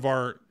 one of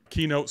our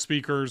keynote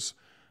speakers.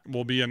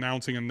 We'll be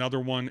announcing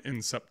another one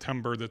in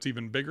September that's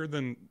even bigger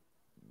than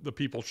the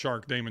People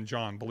Shark, Damon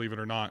John, believe it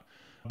or not.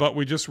 But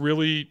we just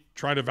really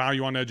try to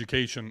value on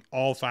education,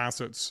 all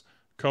facets,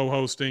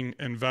 co-hosting,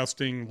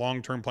 investing,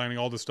 long-term planning,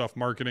 all this stuff,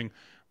 marketing.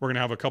 We're going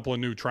to have a couple of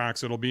new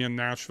tracks. It'll be in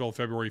Nashville,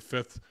 February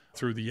 5th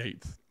through the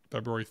 8th.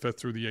 February 5th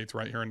through the 8th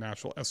right here in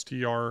Nashville,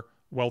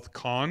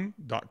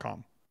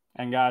 STRWealthCon.com.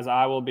 And guys,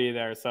 I will be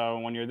there. So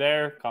when you're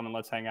there, come and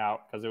let's hang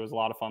out because it was a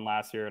lot of fun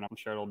last year and I'm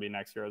sure it'll be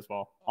next year as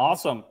well.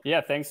 Awesome.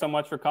 Yeah, thanks so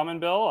much for coming,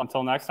 Bill.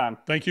 Until next time.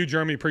 Thank you,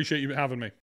 Jeremy. Appreciate you having me.